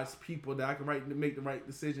God's people, that I can make the right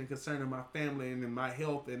decision concerning my family and my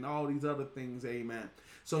health and all these other things, amen.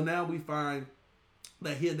 So now we find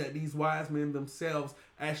that here that these wise men themselves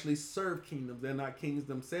actually serve kingdoms. They're not kings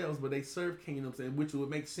themselves, but they serve kingdoms, and which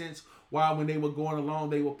would make sense why when they were going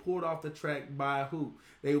along, they were pulled off the track by who?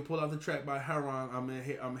 They were pulled off the track by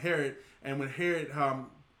Herod. And when Herod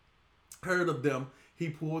heard of them, he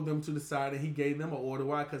pulled them to the side and he gave them an order.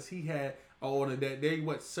 Why? Because he had order that they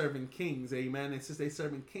serving kings, amen. And since they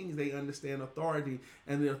serving kings, they understand authority,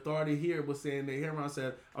 and the authority here was saying that Herod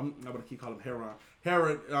said, I'm gonna keep calling him Herod.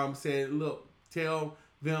 Herod said, look, tell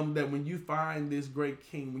them that when you find this great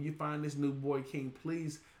king, when you find this new boy king,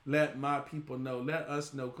 please let my people know, let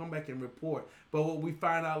us know, come back and report. But what we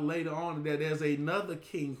find out later on, that there's another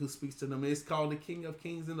king who speaks to them. It's called the King of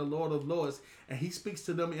Kings and the Lord of Lords, and he speaks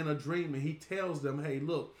to them in a dream, and he tells them, hey,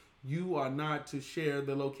 look, you are not to share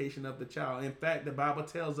the location of the child. In fact, the Bible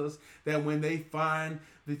tells us that when they find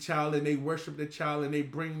the child and they worship the child and they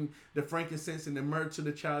bring the frankincense and the myrrh to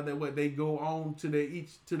the child, that they go on to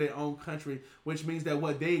their own country, which means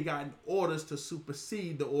that they gotten orders to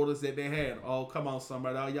supersede the orders that they had. Oh, come on,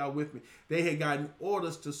 somebody, are y'all with me? They had gotten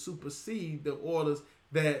orders to supersede the orders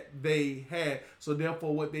that they had. So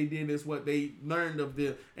therefore what they did is what they learned of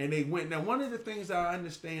them, and they went. Now, one of the things I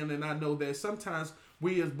understand, and I know that sometimes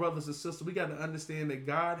we as brothers and sisters, we got to understand that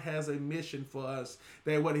God has a mission for us.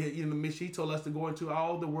 That mission, he told us to go into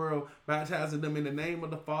all the world, baptizing them in the name of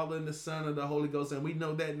the Father and the Son and the Holy Ghost. And we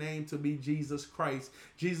know that name to be Jesus Christ,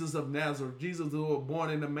 Jesus of Nazareth, Jesus who was born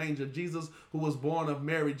in the manger, Jesus who was born of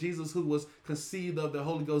Mary, Jesus who was conceived of the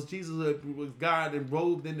Holy Ghost, Jesus who was God and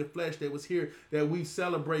robed in the flesh, that was here, that we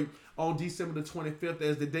celebrate on December the 25th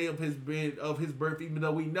as the day of his birth, even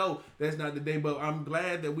though we know that's not the day. But I'm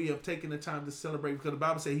glad that we have taken the time to celebrate, because the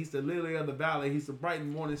Bible says he's the lily of the valley, he's the bright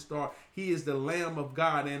morning star, he is the Lamb of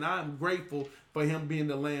God, and I'm grateful for him being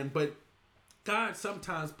the Lamb. But God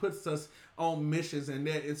sometimes puts us on missions,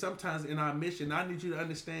 and sometimes in our mission, I need you to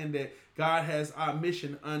understand that God has our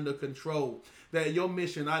mission under control. That your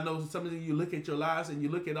mission, I know some of you look at your lives and you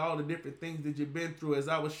look at all the different things that you've been through. As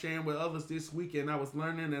I was sharing with others this weekend, I was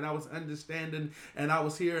learning and I was understanding, and I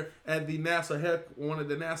was here at the one of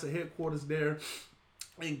the NASA headquarters there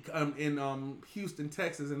in Houston,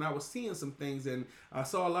 Texas, and I was seeing some things, and I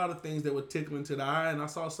saw a lot of things that were tickling to the eye, and I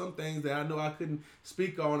saw some things that I know I couldn't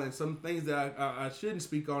speak on, and some things that I shouldn't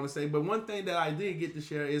speak on and say. But one thing that I did get to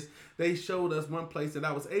share is they showed us one place that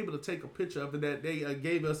I was able to take a picture of, it, that they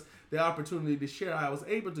gave us the opportunity to share. I was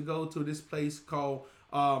able to go to this place called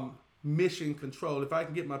Mission Control. If I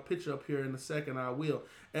can get my picture up here in a second, I will.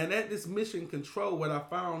 And at this Mission Control, what I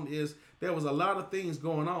found is there was a lot of things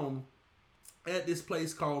going on at this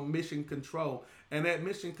place called Mission Control. And at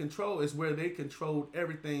Mission Control is where they controlled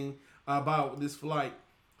everything about this flight.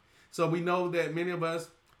 So we know that many of us,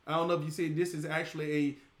 I don't know if you see, this is actually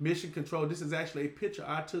a Mission Control. This is actually a picture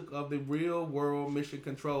I took of the real world Mission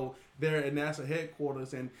Control there at NASA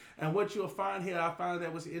headquarters. And what you'll find here, I find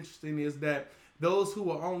that was interesting, is that those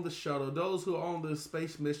who are on the shuttle, those who are on the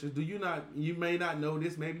space missions, you may not know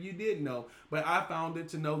this, maybe you did know, but I found it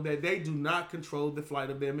to know that they do not control the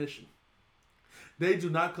flight of their mission. They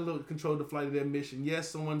do not control the flight of their mission. Yes,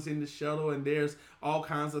 someone's in the shuttle and there's all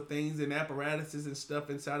kinds of things and apparatuses and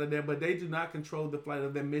stuff inside of there, but they do not control the flight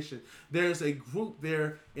of their mission. There's a group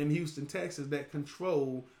there in Houston, Texas that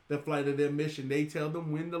control the flight of their mission. They tell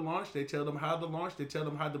them when to launch. They tell them how to launch. They tell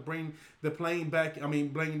them how to bring the plane back.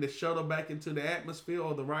 Bring the shuttle back into the atmosphere,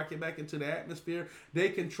 or the rocket back into the atmosphere. They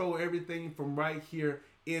control everything from right here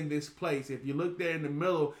in this place. If you look there in the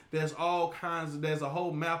middle, there's a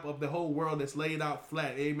whole map of the whole world that's laid out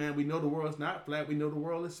flat. Amen. We know the world's not flat. We know the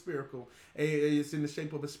world is spherical. It's in the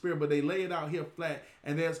shape of a sphere, but they lay it out here flat,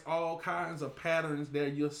 and there's all kinds of patterns there.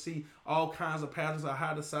 You'll see all kinds of patterns of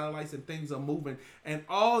how the satellites and things are moving, and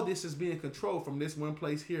all this is being controlled from this one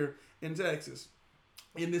place here in Texas.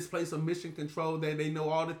 In this place of Mission Control, that they know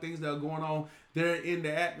all the things that are going on there in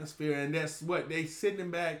the atmosphere, and that's what they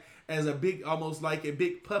sitting back as almost like a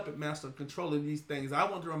big puppet master controlling these things. I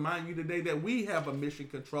want to remind you today that we have a mission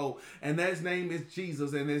control, and his name is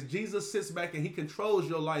Jesus. And as Jesus sits back and he controls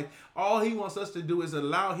your life, all he wants us to do is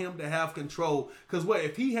allow him to have control. Because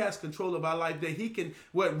if he has control of our life, that he can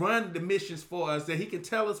run the missions for us, that he can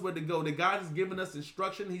tell us where to go, that God has given us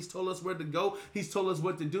instruction. He's told us where to go. He's told us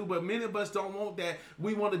what to do. But many of us don't want that.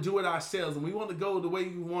 We want to do it ourselves, and we want to go the way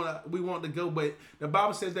we want to go. But the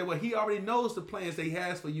Bible says that he already knows the plans that he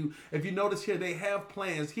has for you. If you notice here, they have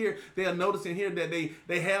plans. Here, they are noticing here that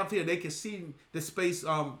they have here, they can see the space,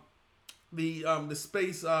 the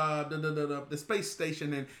space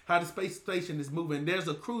station, and how the space station is moving. There's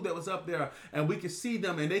a crew that was up there, and we can see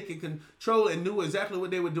them, and they can control and knew exactly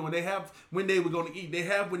what they were doing. They have when they were going to eat. They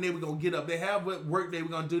have when they were going to get up. They have what work they were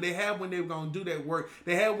going to do. They have when they were going to do that work.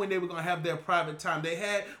 They have when they were going to have their private time. They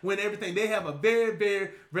had when everything. They have a very,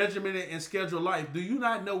 very regimented and scheduled life. Do you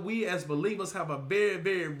not know we as believers have a very,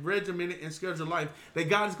 very regimented and scheduled life, that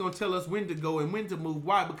God is going to tell us when to go and when to move?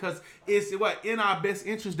 Why? Because it's in our best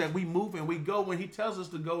interest that we move and we go when he tells us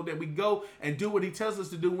to go, that we go and do what he tells us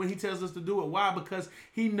to do when he tells us to do it. Why? Because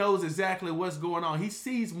he knows exactly what's going on. He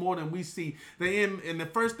sees more than we see. And the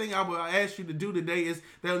first thing I will ask you to do today is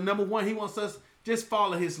that, number one, he wants us just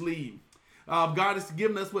follow his lead. God has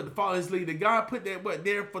given us to follow his lead. That God put that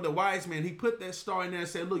there for the wise man. He put that star in there and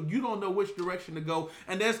said, look, you don't know which direction to go.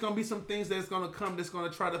 And there's going to be some things that's going to come that's going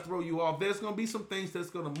to try to throw you off. There's going to be some things that's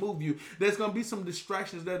going to move you. There's going to be some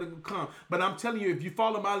distractions that are going to come. But I'm telling you, if you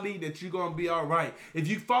follow my lead, that you're going to be all right. If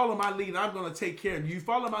you follow my lead, I'm going to take care of you. You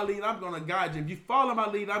follow my lead, I'm going to guide you. If you follow my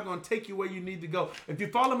lead, I'm going to take you where you need to go. If you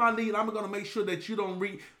follow my lead, I'm going to make sure that you don't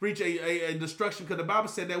reach a destruction. Because the Bible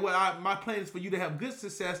said that my plan is for you to have good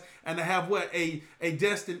success and to have a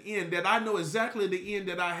destined end, that I know exactly the end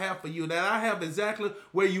that I have for you, that I have exactly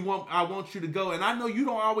where I want you to go. And I know you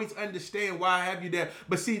don't always understand why I have you there,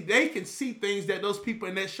 but see, they can see things that those people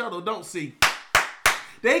in that shuttle don't see.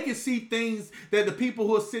 They can see things that the people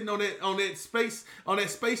who are sitting on that space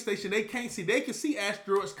station, they can't see. They can see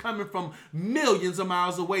asteroids coming from millions of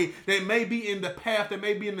miles away that may be in the path, that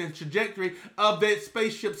may be in the trajectory of that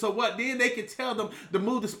spaceship. So then they can tell them to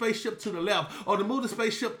move the spaceship to the left or to move the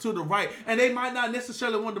spaceship to the right. And they might not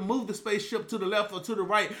necessarily want to move the spaceship to the left or to the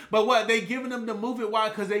right, but they giving them to move it. Why?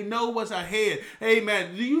 Because they know what's ahead.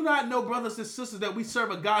 Amen. Do you not know, brothers and sisters, that we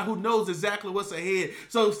serve a God who knows exactly what's ahead?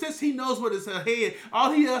 So since he knows what is ahead, all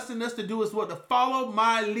All he asking us to do is what? To follow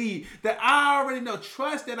my lead. That I already know.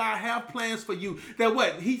 Trust that I have plans for you. That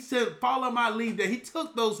what? He said, follow my lead. That he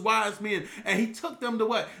took those wise men and he took them to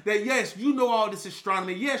what? That yes, you know all this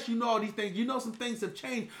astronomy. Yes, you know all these things. You know some things have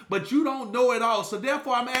changed, but you don't know it all. So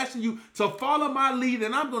therefore, I'm asking you to follow my lead,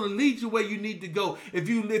 and I'm going to lead you where you need to go.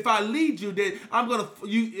 If I lead you, then I'm going to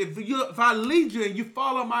if I lead you and you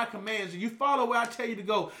follow my commands and you follow where I tell you to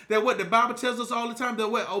go, that what the Bible tells us all the time, that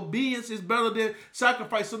what obedience is better than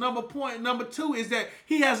sacrifice. So number two is that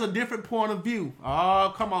he has a different point of view.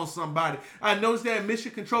 Oh, come on, somebody. I noticed that in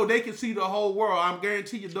Mission Control, they can see the whole world. I'm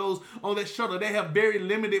guarantee you those on that shuttle, they have very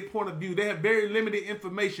limited point of view. They have very limited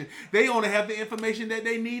information. They only have the information that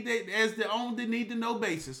they need as the only need to know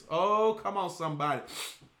basis. Oh, come on, somebody.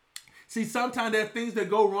 See, sometimes there are things that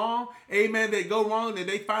go wrong, amen, that go wrong, and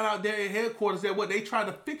they find out there in headquarters that what they try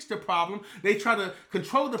to fix the problem, they try to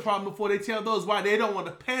control the problem before they tell those why they don't want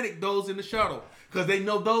to panic those in the shuttle. Because they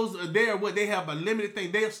know those are there, what they have a limited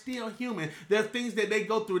thing. They're still human. There are things that they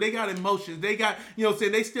go through. They got emotions. They got,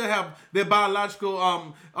 they still have their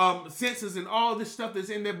biological senses and all this stuff that's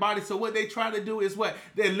in their body. So what they try to do is what?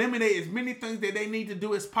 They eliminate as many things that they need to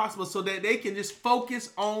do as possible so that they can just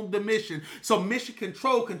focus on the mission. So mission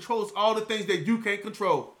control controls all the things that you can't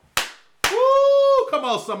control. Woo! Come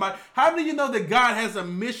on, somebody. How many of you know that God has a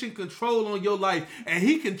mission control on your life and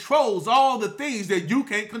he controls all the things that you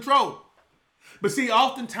can't control? But see,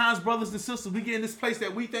 oftentimes, brothers and sisters, we get in this place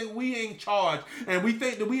that we think we ain't charged and we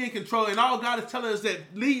think that we ain't control. And all God is telling us that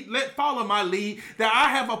follow my lead, that I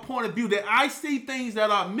have a point of view, that I see things that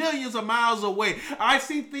are millions of miles away. I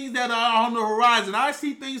see things that are on the horizon. I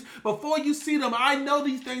see things before you see them. I know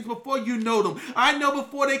these things before you know them. I know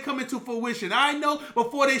before they come into fruition. I know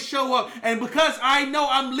before they show up. And because I know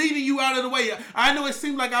I'm leading you out of the way, I know it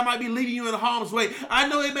seems like I might be leading you in harm's way. I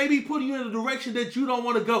know it may be putting you in a direction that you don't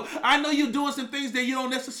want to go. I know you're doing some things that you don't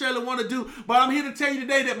necessarily want to do, but I'm here to tell you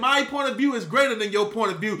today that my point of view is greater than your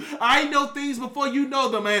point of view. I know things before you know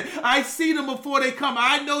them, man. I see them before they come.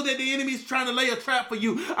 I know that the enemy is trying to lay a trap for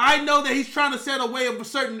you. I know that he's trying to set a way of a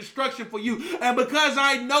certain destruction for you. And because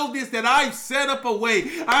I know this, that I've set up a way,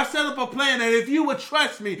 I've set up a plan that if you would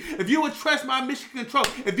trust me, if you would trust my mission control,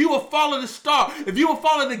 if you would follow the star, if you would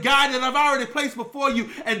follow the guide that I've already placed before you,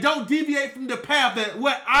 and don't deviate from the path, that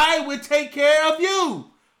what I would take care of you.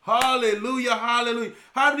 Hallelujah, hallelujah.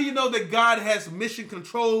 How do you know that God has mission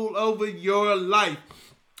control over your life?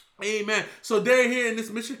 Amen. So they're here in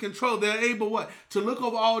this mission control. They're able what? To look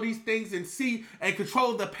over all these things and see and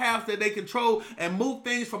control the paths that they control and move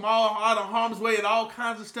things from all out of harm's way, and all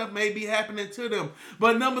kinds of stuff may be happening to them.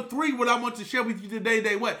 But number three, what I want to share with you today,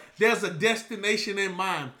 there's a destination in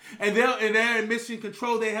mind. And they're in mission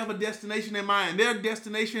control. They have a destination in mind. Their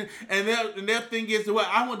destination and their thing is what?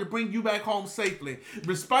 I want to bring you back home safely.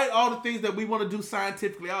 Despite all the things that we want to do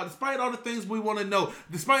scientifically, despite all the things we want to know,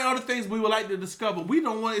 despite all the things we would like to discover, we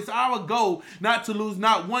don't want, it's our goal not to lose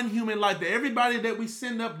not one human life. That everybody that we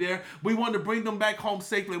send up there, we want to bring them back home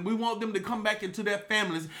safely. We want them to come back into their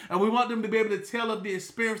families, and we want them to be able to tell of the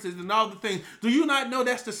experiences and all the things. Do you not know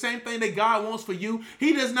that's the same thing that God wants for you?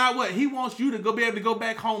 He does not what? He wants you to be able to go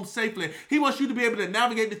back home safely. He wants you to be able to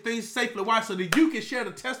navigate the things safely. Why? So that you can share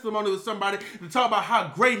the testimony with somebody to talk about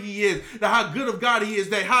how great he is, that how good of God he is,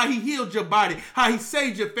 that how he healed your body, how he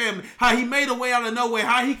saved your family, how he made a way out of no way,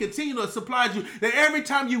 how he continued to supply you, that every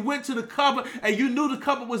time you went to the cupboard and you knew the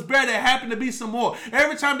cupboard was bare, there happened to be some more.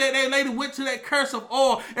 Every time that lady went to that curse of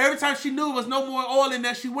oil, every time she knew there was no more oil in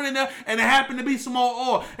there, she went in there and there happened to be some more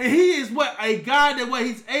oil. And he is what? A God that what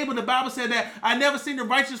he's able, the Bible said that I never seen the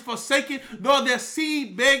righteous forsaken, nor their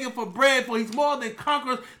seed begging for bread, for he's more than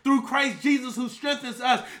conquerors through Christ Jesus who strengthens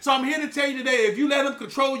us. So I'm here to tell you today, if you let him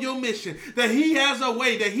control your mission, that he has a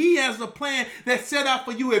way, that he has a plan that's set out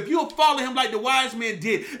for you. If you'll follow him like the wise men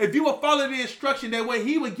did, if you will follow the instruction, that way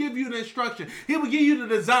he will give you the instruction. He will give you the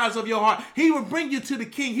desires of your heart. He will bring you to the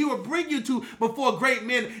king. He will bring you to before great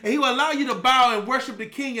men, and he will allow you to bow and worship the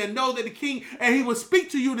king and know that the king, and he will speak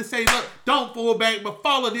to you to say, look, don't fall back, but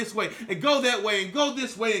follow this way and go that way and go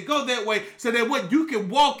this way and go that way, so that what you can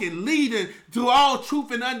walk and lead into all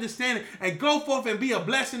truth and understanding and go forth and be a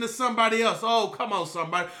blessing to somebody else. Oh, come on,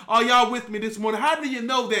 somebody. Are y'all with me this morning? How do you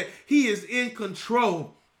know that he is in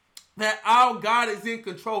control? That our God is in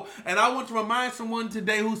control. And I want to remind someone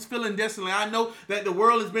today who's feeling desolate. I know that the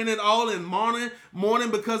world has been in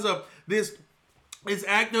mourning because of this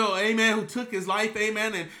actor, amen, who took his life,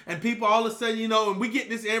 amen, and people all of a sudden, and we get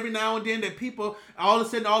this every now and then, that people all of a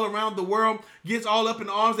sudden all around the world gets all up in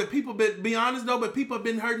arms, that people, be honest though, but people have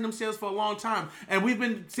been hurting themselves for a long time, and we've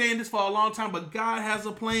been saying this for a long time, but God has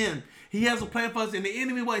a plan. He has a plan for us, and the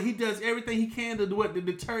enemy, he does everything he can to do it, to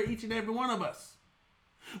deter each and every one of us.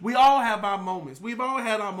 We all have our moments. We've all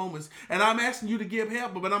had our moments. And I'm asking you to give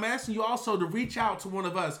help, but I'm asking you also to reach out to one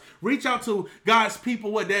of us. Reach out to God's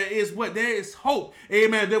people. There is hope.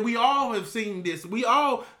 Amen. That we all have seen this. We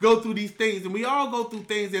all go through these things, and we all go through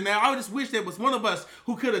things. And I just wish there was one of us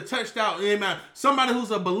who could have touched out. Amen. Somebody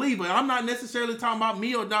who's a believer. I'm not necessarily talking about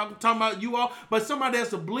me or not talking about you all, but somebody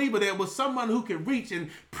that's a believer, that was someone who can reach and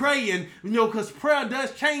pray, and because prayer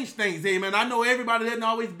does change things. Amen. I know everybody doesn't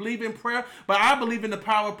always believe in prayer, but I believe in the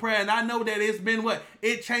power of prayer, and I know that it's been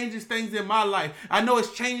it changes things in my life. I know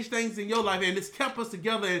it's changed things in your life, and it's kept us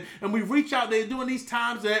together, and we reach out there during these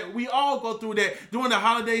times that we all go through that during the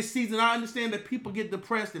holiday season. I understand that people get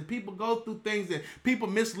depressed and people go through things and people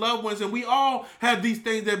miss loved ones, and we all have these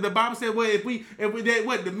things that the Bible said,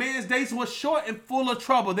 the man's days were short and full of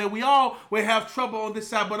trouble, that we all will have trouble on this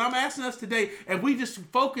side. But I'm asking us today, if we just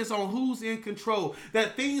focus on who's in control,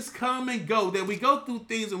 that things come and go, that we go through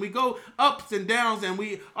things and we go ups and downs and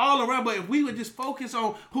we all around, but if we would just focus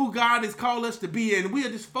on who God has called us to be, and we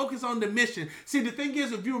would just focus on the mission. See, the thing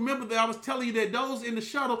is, if you remember that I was telling you that those in the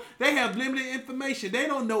shuttle, they have limited information. They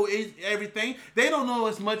don't know everything. They don't know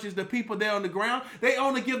as much as the people there on the ground. They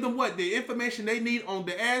only give them the information they need on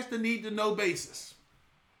the as the need to know basis.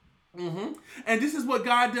 And this is what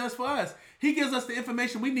God does for us. He gives us the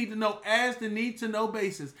information we need to know as the need to know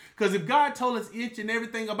basis. Because if God told us each and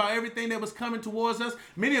everything about everything that was coming towards us,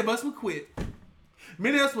 many of us would quit.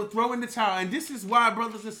 Many of us will throw in the towel. And this is why,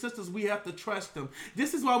 brothers and sisters, we have to trust him.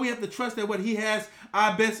 This is why we have to trust that he has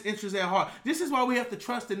our best interests at heart. This is why we have to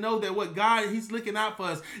trust and know that God, he's looking out for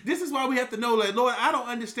us. This is why we have to know that, Lord, I don't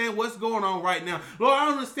understand what's going on right now. Lord, I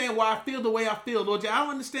don't understand why I feel the way I feel. Lord, I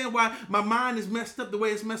don't understand why my mind is messed up the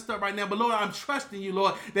way it's messed up right now. But Lord, I'm trusting you,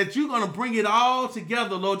 Lord, that you're going to bring it all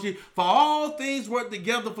together, Lord. For all things work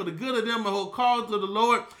together for the good of them who are called to the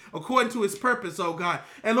Lord according to his purpose, oh God.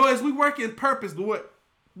 And Lord, as we work in purpose, Lord,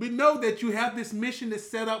 we know that you have this mission that's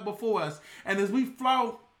set up before us. And as we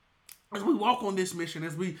walk on this mission,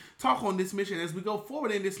 as we talk on this mission, as we go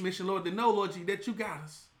forward in this mission, Lord, to know, Lord, that you got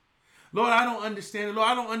us. Lord, I don't understand it. Lord,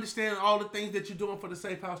 I don't understand all the things that you're doing for the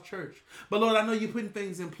Safe House Church. But Lord, I know you're putting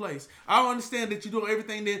things in place. I don't understand that you're doing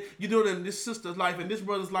everything that you're doing in this sister's life and this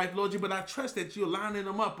brother's life, Lord, but I trust that you're lining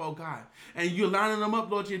them up, oh God. And you're lining them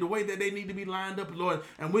up, Lord, the way that they need to be lined up, Lord.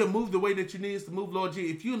 And we'll move the way that you need us to move, Lord.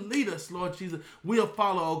 If you lead us, Lord Jesus, we'll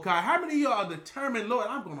follow, oh God. How many of you are determined, Lord,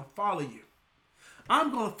 I'm going to follow you?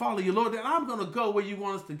 I'm going to follow you, Lord, and I'm going to go where you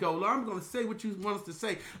want us to go. Lord, I'm going to say what you want us to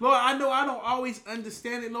say. Lord, I know I don't always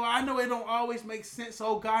understand it, Lord. I know it don't always make sense,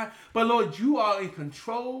 oh God. But Lord, you are in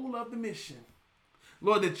control of the mission.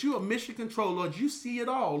 Lord, that you are mission control. Lord, you see it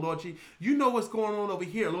all. Lord, you know what's going on over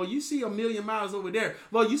here. Lord, you see 1,000,000 miles over there.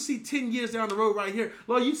 Lord, you see 10 years down the road right here.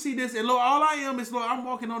 Lord, you see this. And Lord, all I am is, Lord, I'm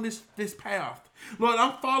walking on this path. Lord,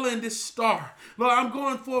 I'm following this star. Lord, I'm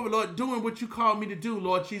going forward, Lord, doing what you called me to do,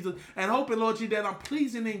 Lord Jesus, and hoping, Lord Jesus, that I'm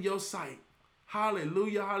pleasing in your sight.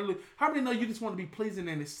 Hallelujah, hallelujah. How many know you just want to be pleasing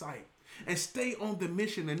in his sight? And stay on the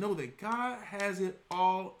mission and know that God has it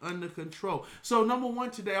all under control. So number one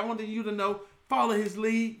today, I wanted you to know, follow his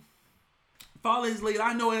lead. Follow his lead.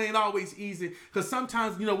 I know it ain't always easy because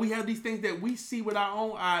sometimes, we have these things that we see with our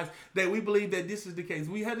own eyes that we believe that this is the case.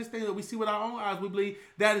 We have this thing that we see with our own eyes. We believe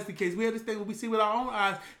that is the case. We have this thing that we see with our own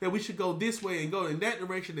eyes that we should go this way and go in that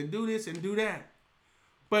direction and do this and do that.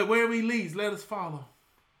 But wherever he leads, let us follow.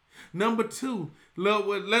 Number two, let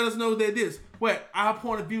us know that our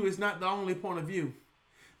point of view is not the only point of view.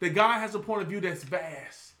 That God has a point of view that's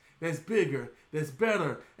vast, that's bigger, that's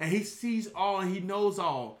better, and he sees all and he knows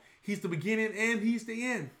all. He's the beginning and he's the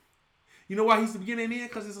end. You know why he's the beginning and the end?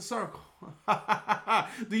 Because it's a circle.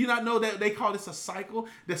 Do you not know that they call this a cycle,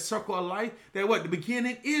 the circle of life? That the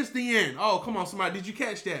beginning is the end. Oh, come on, somebody. Did you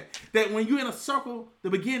catch that? That when you're in a circle,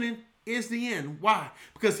 the beginning is the end. Why?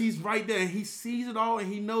 Because he's right there and he sees it all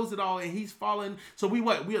and he knows it all and he's following. So we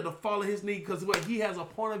have to follow his lead because he has a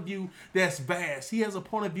point of view that's vast. He has a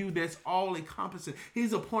point of view that's all encompassing.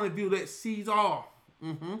 He's a point of view that sees all.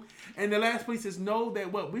 And the last place is know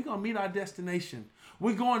that we're going to meet our destination.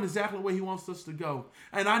 We're going exactly where he wants us to go.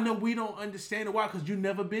 And I know we don't understand it. Why? Because you've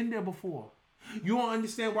never been there before. You don't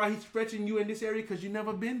understand why he's stretching you in this area because you've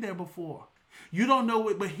never been there before. You don't know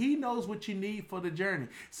it, but he knows what you need for the journey.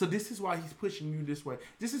 So this is why he's pushing you this way.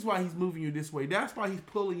 This is why he's moving you this way. That's why he's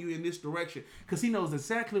pulling you in this direction, because he knows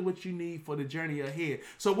exactly what you need for the journey ahead.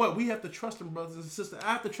 So we have to trust him, brothers and sisters.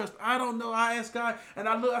 I have to trust. I don't know. I asked God, and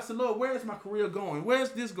I said, Lord, where is my career going?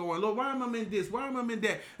 Where's this going? Lord, why am I in this? Why am I in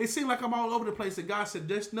that? It seems like I'm all over the place. And God said,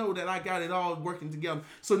 just know that I got it all working together.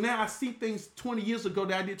 So now I see things 20 years ago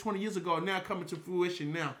that I did 20 years ago, now coming to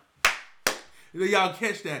fruition now. Y'all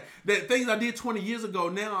catch that? That things I did 20 years ago,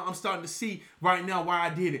 now I'm starting to see right now why I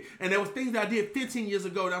did it. And there was things that I did 15 years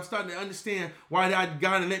ago that I'm starting to understand why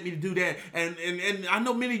God let me to do that. And I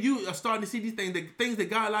know many of you are starting to see these things, the things that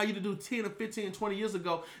God allowed you to do 10 or 15 and 20 years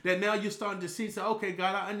ago, that now you're starting to see, say, okay,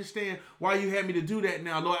 God, I understand why you had me to do that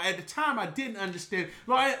now. Lord, at the time I didn't understand.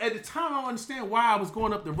 Lord, at the time I don't understand why I was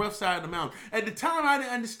going up the rough side of the mountain. At the time I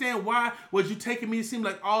didn't understand why was you taking me, it seemed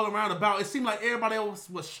like all around about. It seemed like everybody else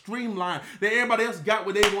was streamlined, that everybody else got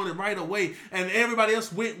what they wanted right away, and everybody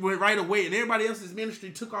else went right away, and everybody else's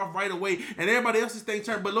ministry took off right away, and everybody else's thing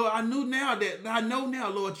turned. But Lord, I know now,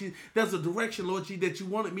 Lord Jesus, there's a direction, Lord Jesus, that you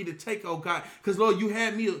wanted me to take, oh God. Because Lord, you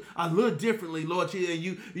had me a little differently, Lord Jesus,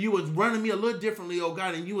 and you was running me a little differently, oh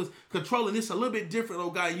God, and you was controlling this a little bit different, oh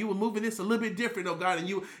God, and you were moving this a little bit different, oh God, and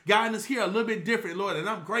you guiding us here a little bit different, Lord, and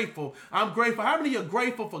I'm grateful. I'm grateful. How many are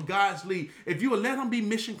grateful for God's lead? If you would let him be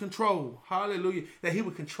mission control, hallelujah, that he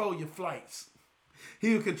would control your flights.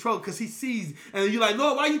 He would control, because he sees, and you're like,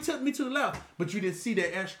 Lord, why you tilting me to the left, but you didn't see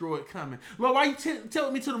that asteroid coming? Lord, why you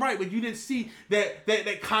tilting me to the right, but you didn't see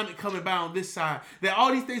that comet coming by on this side? That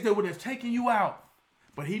all these things that would have taken you out.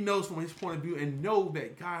 But he knows from his point of view, and know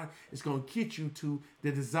that God is going to get you to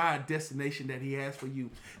the desired destination that he has for you.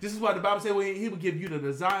 This is why the Bible says, well, he will give you the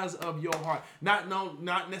desires of your heart.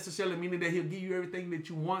 Not necessarily meaning that he'll give you everything that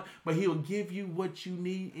you want, but he'll give you what you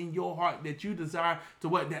need in your heart that you desire to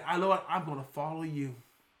what? That, Lord, I'm going to follow you.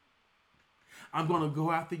 I'm going to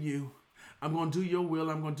go after you. I'm going to do your will.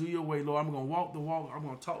 I'm going to do your way, Lord. I'm going to walk the walk. I'm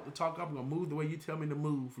going to talk the talk. I'm going to move the way you tell me to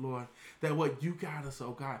move, Lord. That what you got us,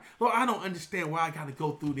 oh God. Lord, I don't understand why I got to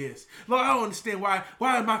go through this. Lord, I don't understand why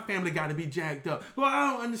my family got to be jacked up. Lord,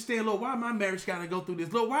 I don't understand, Lord, why my marriage got to go through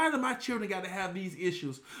this. Lord, why do my children got to have these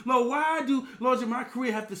issues? Lord, why do, Lord, does my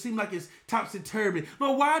career have to seem like it's topsy-turvy?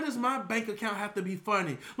 Lord, why does my bank account have to be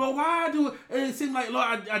funny? Lord, why do it seem like,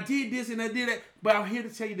 Lord, I did this and I did that? But I'm here to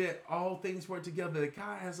tell you that all things work together, that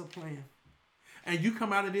God has a plan. And you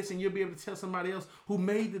come out of this and you'll be able to tell somebody else who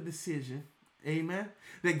made the decision, amen,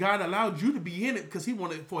 that God allowed you to be in it because he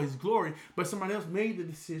wanted it for his glory, but somebody else made the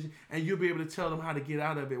decision, and you'll be able to tell them how to get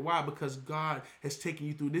out of it. Why? Because God has taken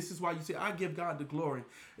you through. This is why you say, I give God the glory.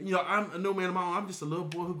 You know, I'm no man of my own. I'm just a little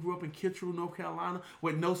boy who grew up in Kittrell, North Carolina,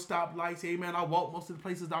 with no stoplights, amen. I walked most of the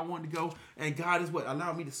places I wanted to go, and God is what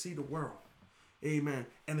allowed me to see the world. Amen.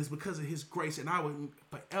 And it's because of his grace, and I will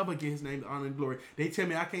forever give his name the honor and glory. They tell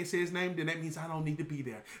me I can't say his name, then that means I don't need to be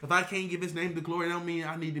there. If I can't give his name the glory, that don't mean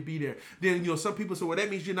I need to be there. Then, you know, some people say, well, that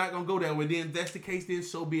means you're not going to go there. Well, then if that's the case, then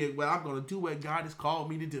so be it. Well, I'm going to do what God has called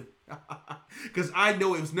me to do. Because I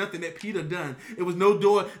know it was nothing that Peter done. It was no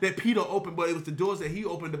door that Peter opened, but it was the doors that he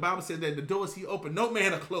opened. The Bible says that the doors he opened, no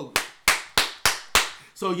man will close.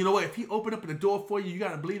 So you know what? If he opened up the door for you, you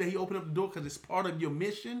got to believe that he opened up the door because it's part of your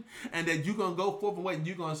mission, and that you're going to go forth and what?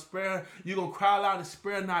 You're going to cry loud and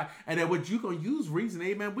spare not, and that what you're going to use reason,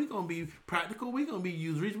 amen. We're going to be practical. We're going to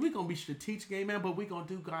use reason. We're going to be strategic, amen, but we're going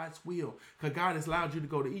to do God's will, because God has allowed you to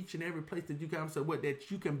go to each and every place that you can. So what?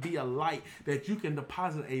 That you can be a light, that you can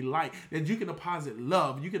deposit a light, that you can deposit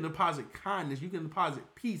love, you can deposit kindness, you can deposit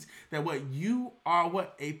peace, that what? You are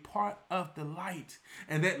what? A part of the light,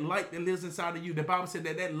 and that light that lives inside of you. The Bible said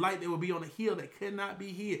that light that will be on a hill that could not be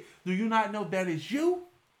hid. Do you not know that is you?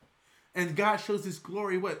 And God shows his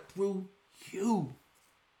glory what? Through you.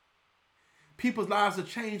 People's lives are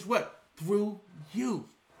changed what? Through you.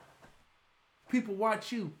 People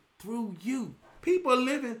watch you through you. People are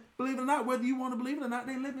living, believe it or not, whether you want to believe it or not,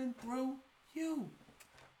 they're living through you.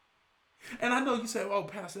 And I know you say, oh,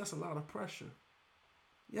 Pastor, that's a lot of pressure.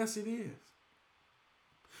 Yes, it is.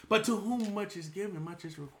 But to whom much is given, much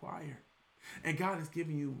is required. And God has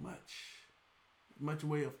given you much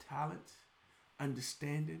way of talent,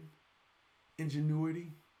 understanding,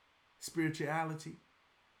 ingenuity, spirituality.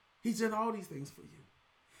 He's done all these things for you.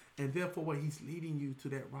 And therefore, what he's leading you to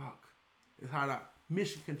that rock is how to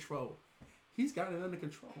mission control. He's got it under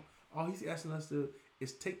control. All he's asking us to do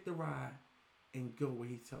is take the ride and go where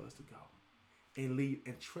he tells us to go. And lead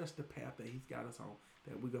and trust the path that he's got us on,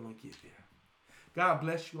 that we're going to get there. God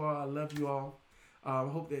bless you all. I love you all. I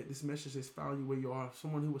hope that this message has found you where you are.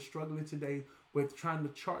 Someone who was struggling today with trying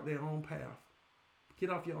to chart their own path.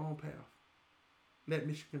 Get off your own path. Let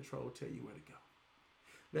Mission Control tell you where to go.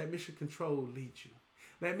 Let Mission Control lead you.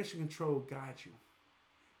 Let Mission Control guide you.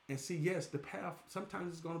 And see, yes, the path,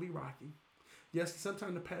 sometimes it's going to be rocky. Yes,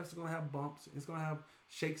 sometimes the path is going to have bumps. It's going to have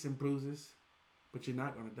shakes and bruises. But you're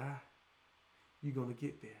not going to die. You're going to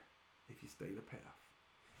get there if you stay the path.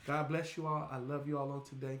 God bless you all. I love you all on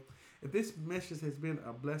today. If this message has been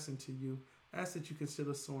a blessing to you, I ask that you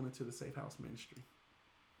consider sowing into the Safe House Ministry.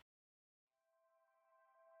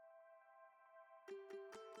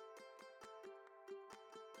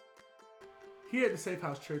 Here at the Safe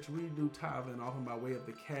House Church, we do tithe and offering by way of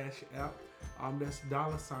the Cash App. That's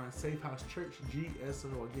 $ Safe House Church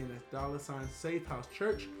GSO. Again, that's $ Safe House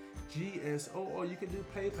Church GSO. Or you can do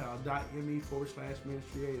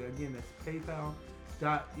PayPal.me/ministry aid. Again, that's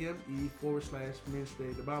PayPal.me/ministry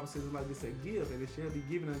aid. The Bible says it like this: say, give, and it shall be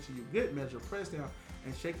given unto you. Good measure, pressed down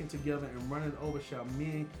and shaken together and running over shall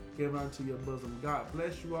men give unto your bosom. God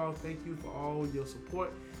bless you all. Thank you for all your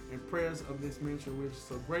support and prayers of this ministry. We're just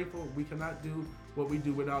so grateful. We cannot do what we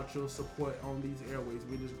do without your support on these airways.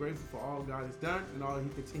 We're just grateful for all God has done and all he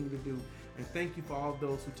continues to do. And thank you for all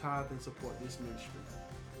those who tithe and support this ministry.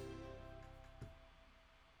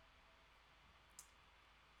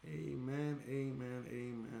 Amen, amen,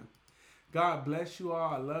 amen. God bless you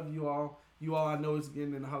all. I love you all. You all, I know it's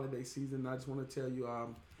getting in the holiday season. I just want to tell you a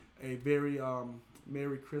very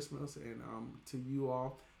Merry Christmas and to you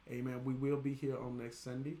all. Amen. We will be here on next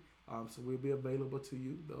Sunday. So we'll be available to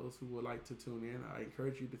you, those who would like to tune in. I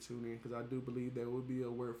encourage you to tune in because I do believe there will be a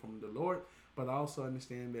word from the Lord. But I also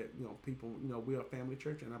understand that, people, we are a family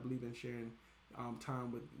church, and I believe in sharing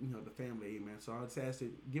time with, the family. Amen. So I just ask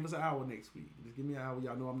you, give us an hour next week. Just give me an hour.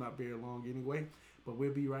 Y'all know I'm not very long anyway. But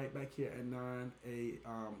we'll be right back here at 9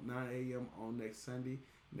 a.m. on next Sunday.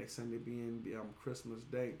 Next Sunday being the Christmas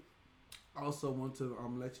Day. Also want to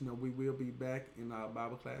let you know we will be back in our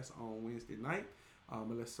Bible class on Wednesday night.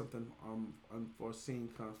 Unless something unforeseen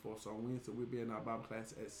comes for us on Wednesday, we'll be in our Bible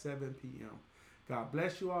class at 7 p.m. God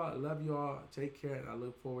bless you all. I love you all. Take care, and I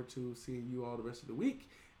look forward to seeing you all the rest of the week.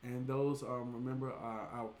 And those remember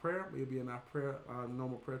our prayer. We'll be in our prayer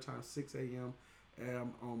normal prayer time 6 a.m.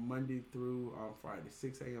 On Monday through Friday.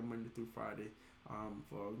 6 a.m. Monday through Friday.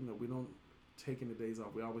 We don't take any days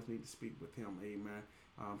off. We always need to speak with Him. Amen.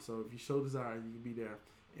 So if you show desire, you can be there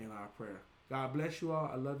in our prayer. God bless you all.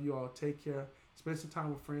 I love you all. Take care. Spend some time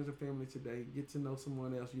with friends and family today. Get to know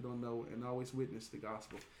someone else you don't know, and always witness the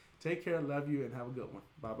gospel. Take care. Love you, and have a good one.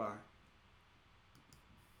 Bye-bye.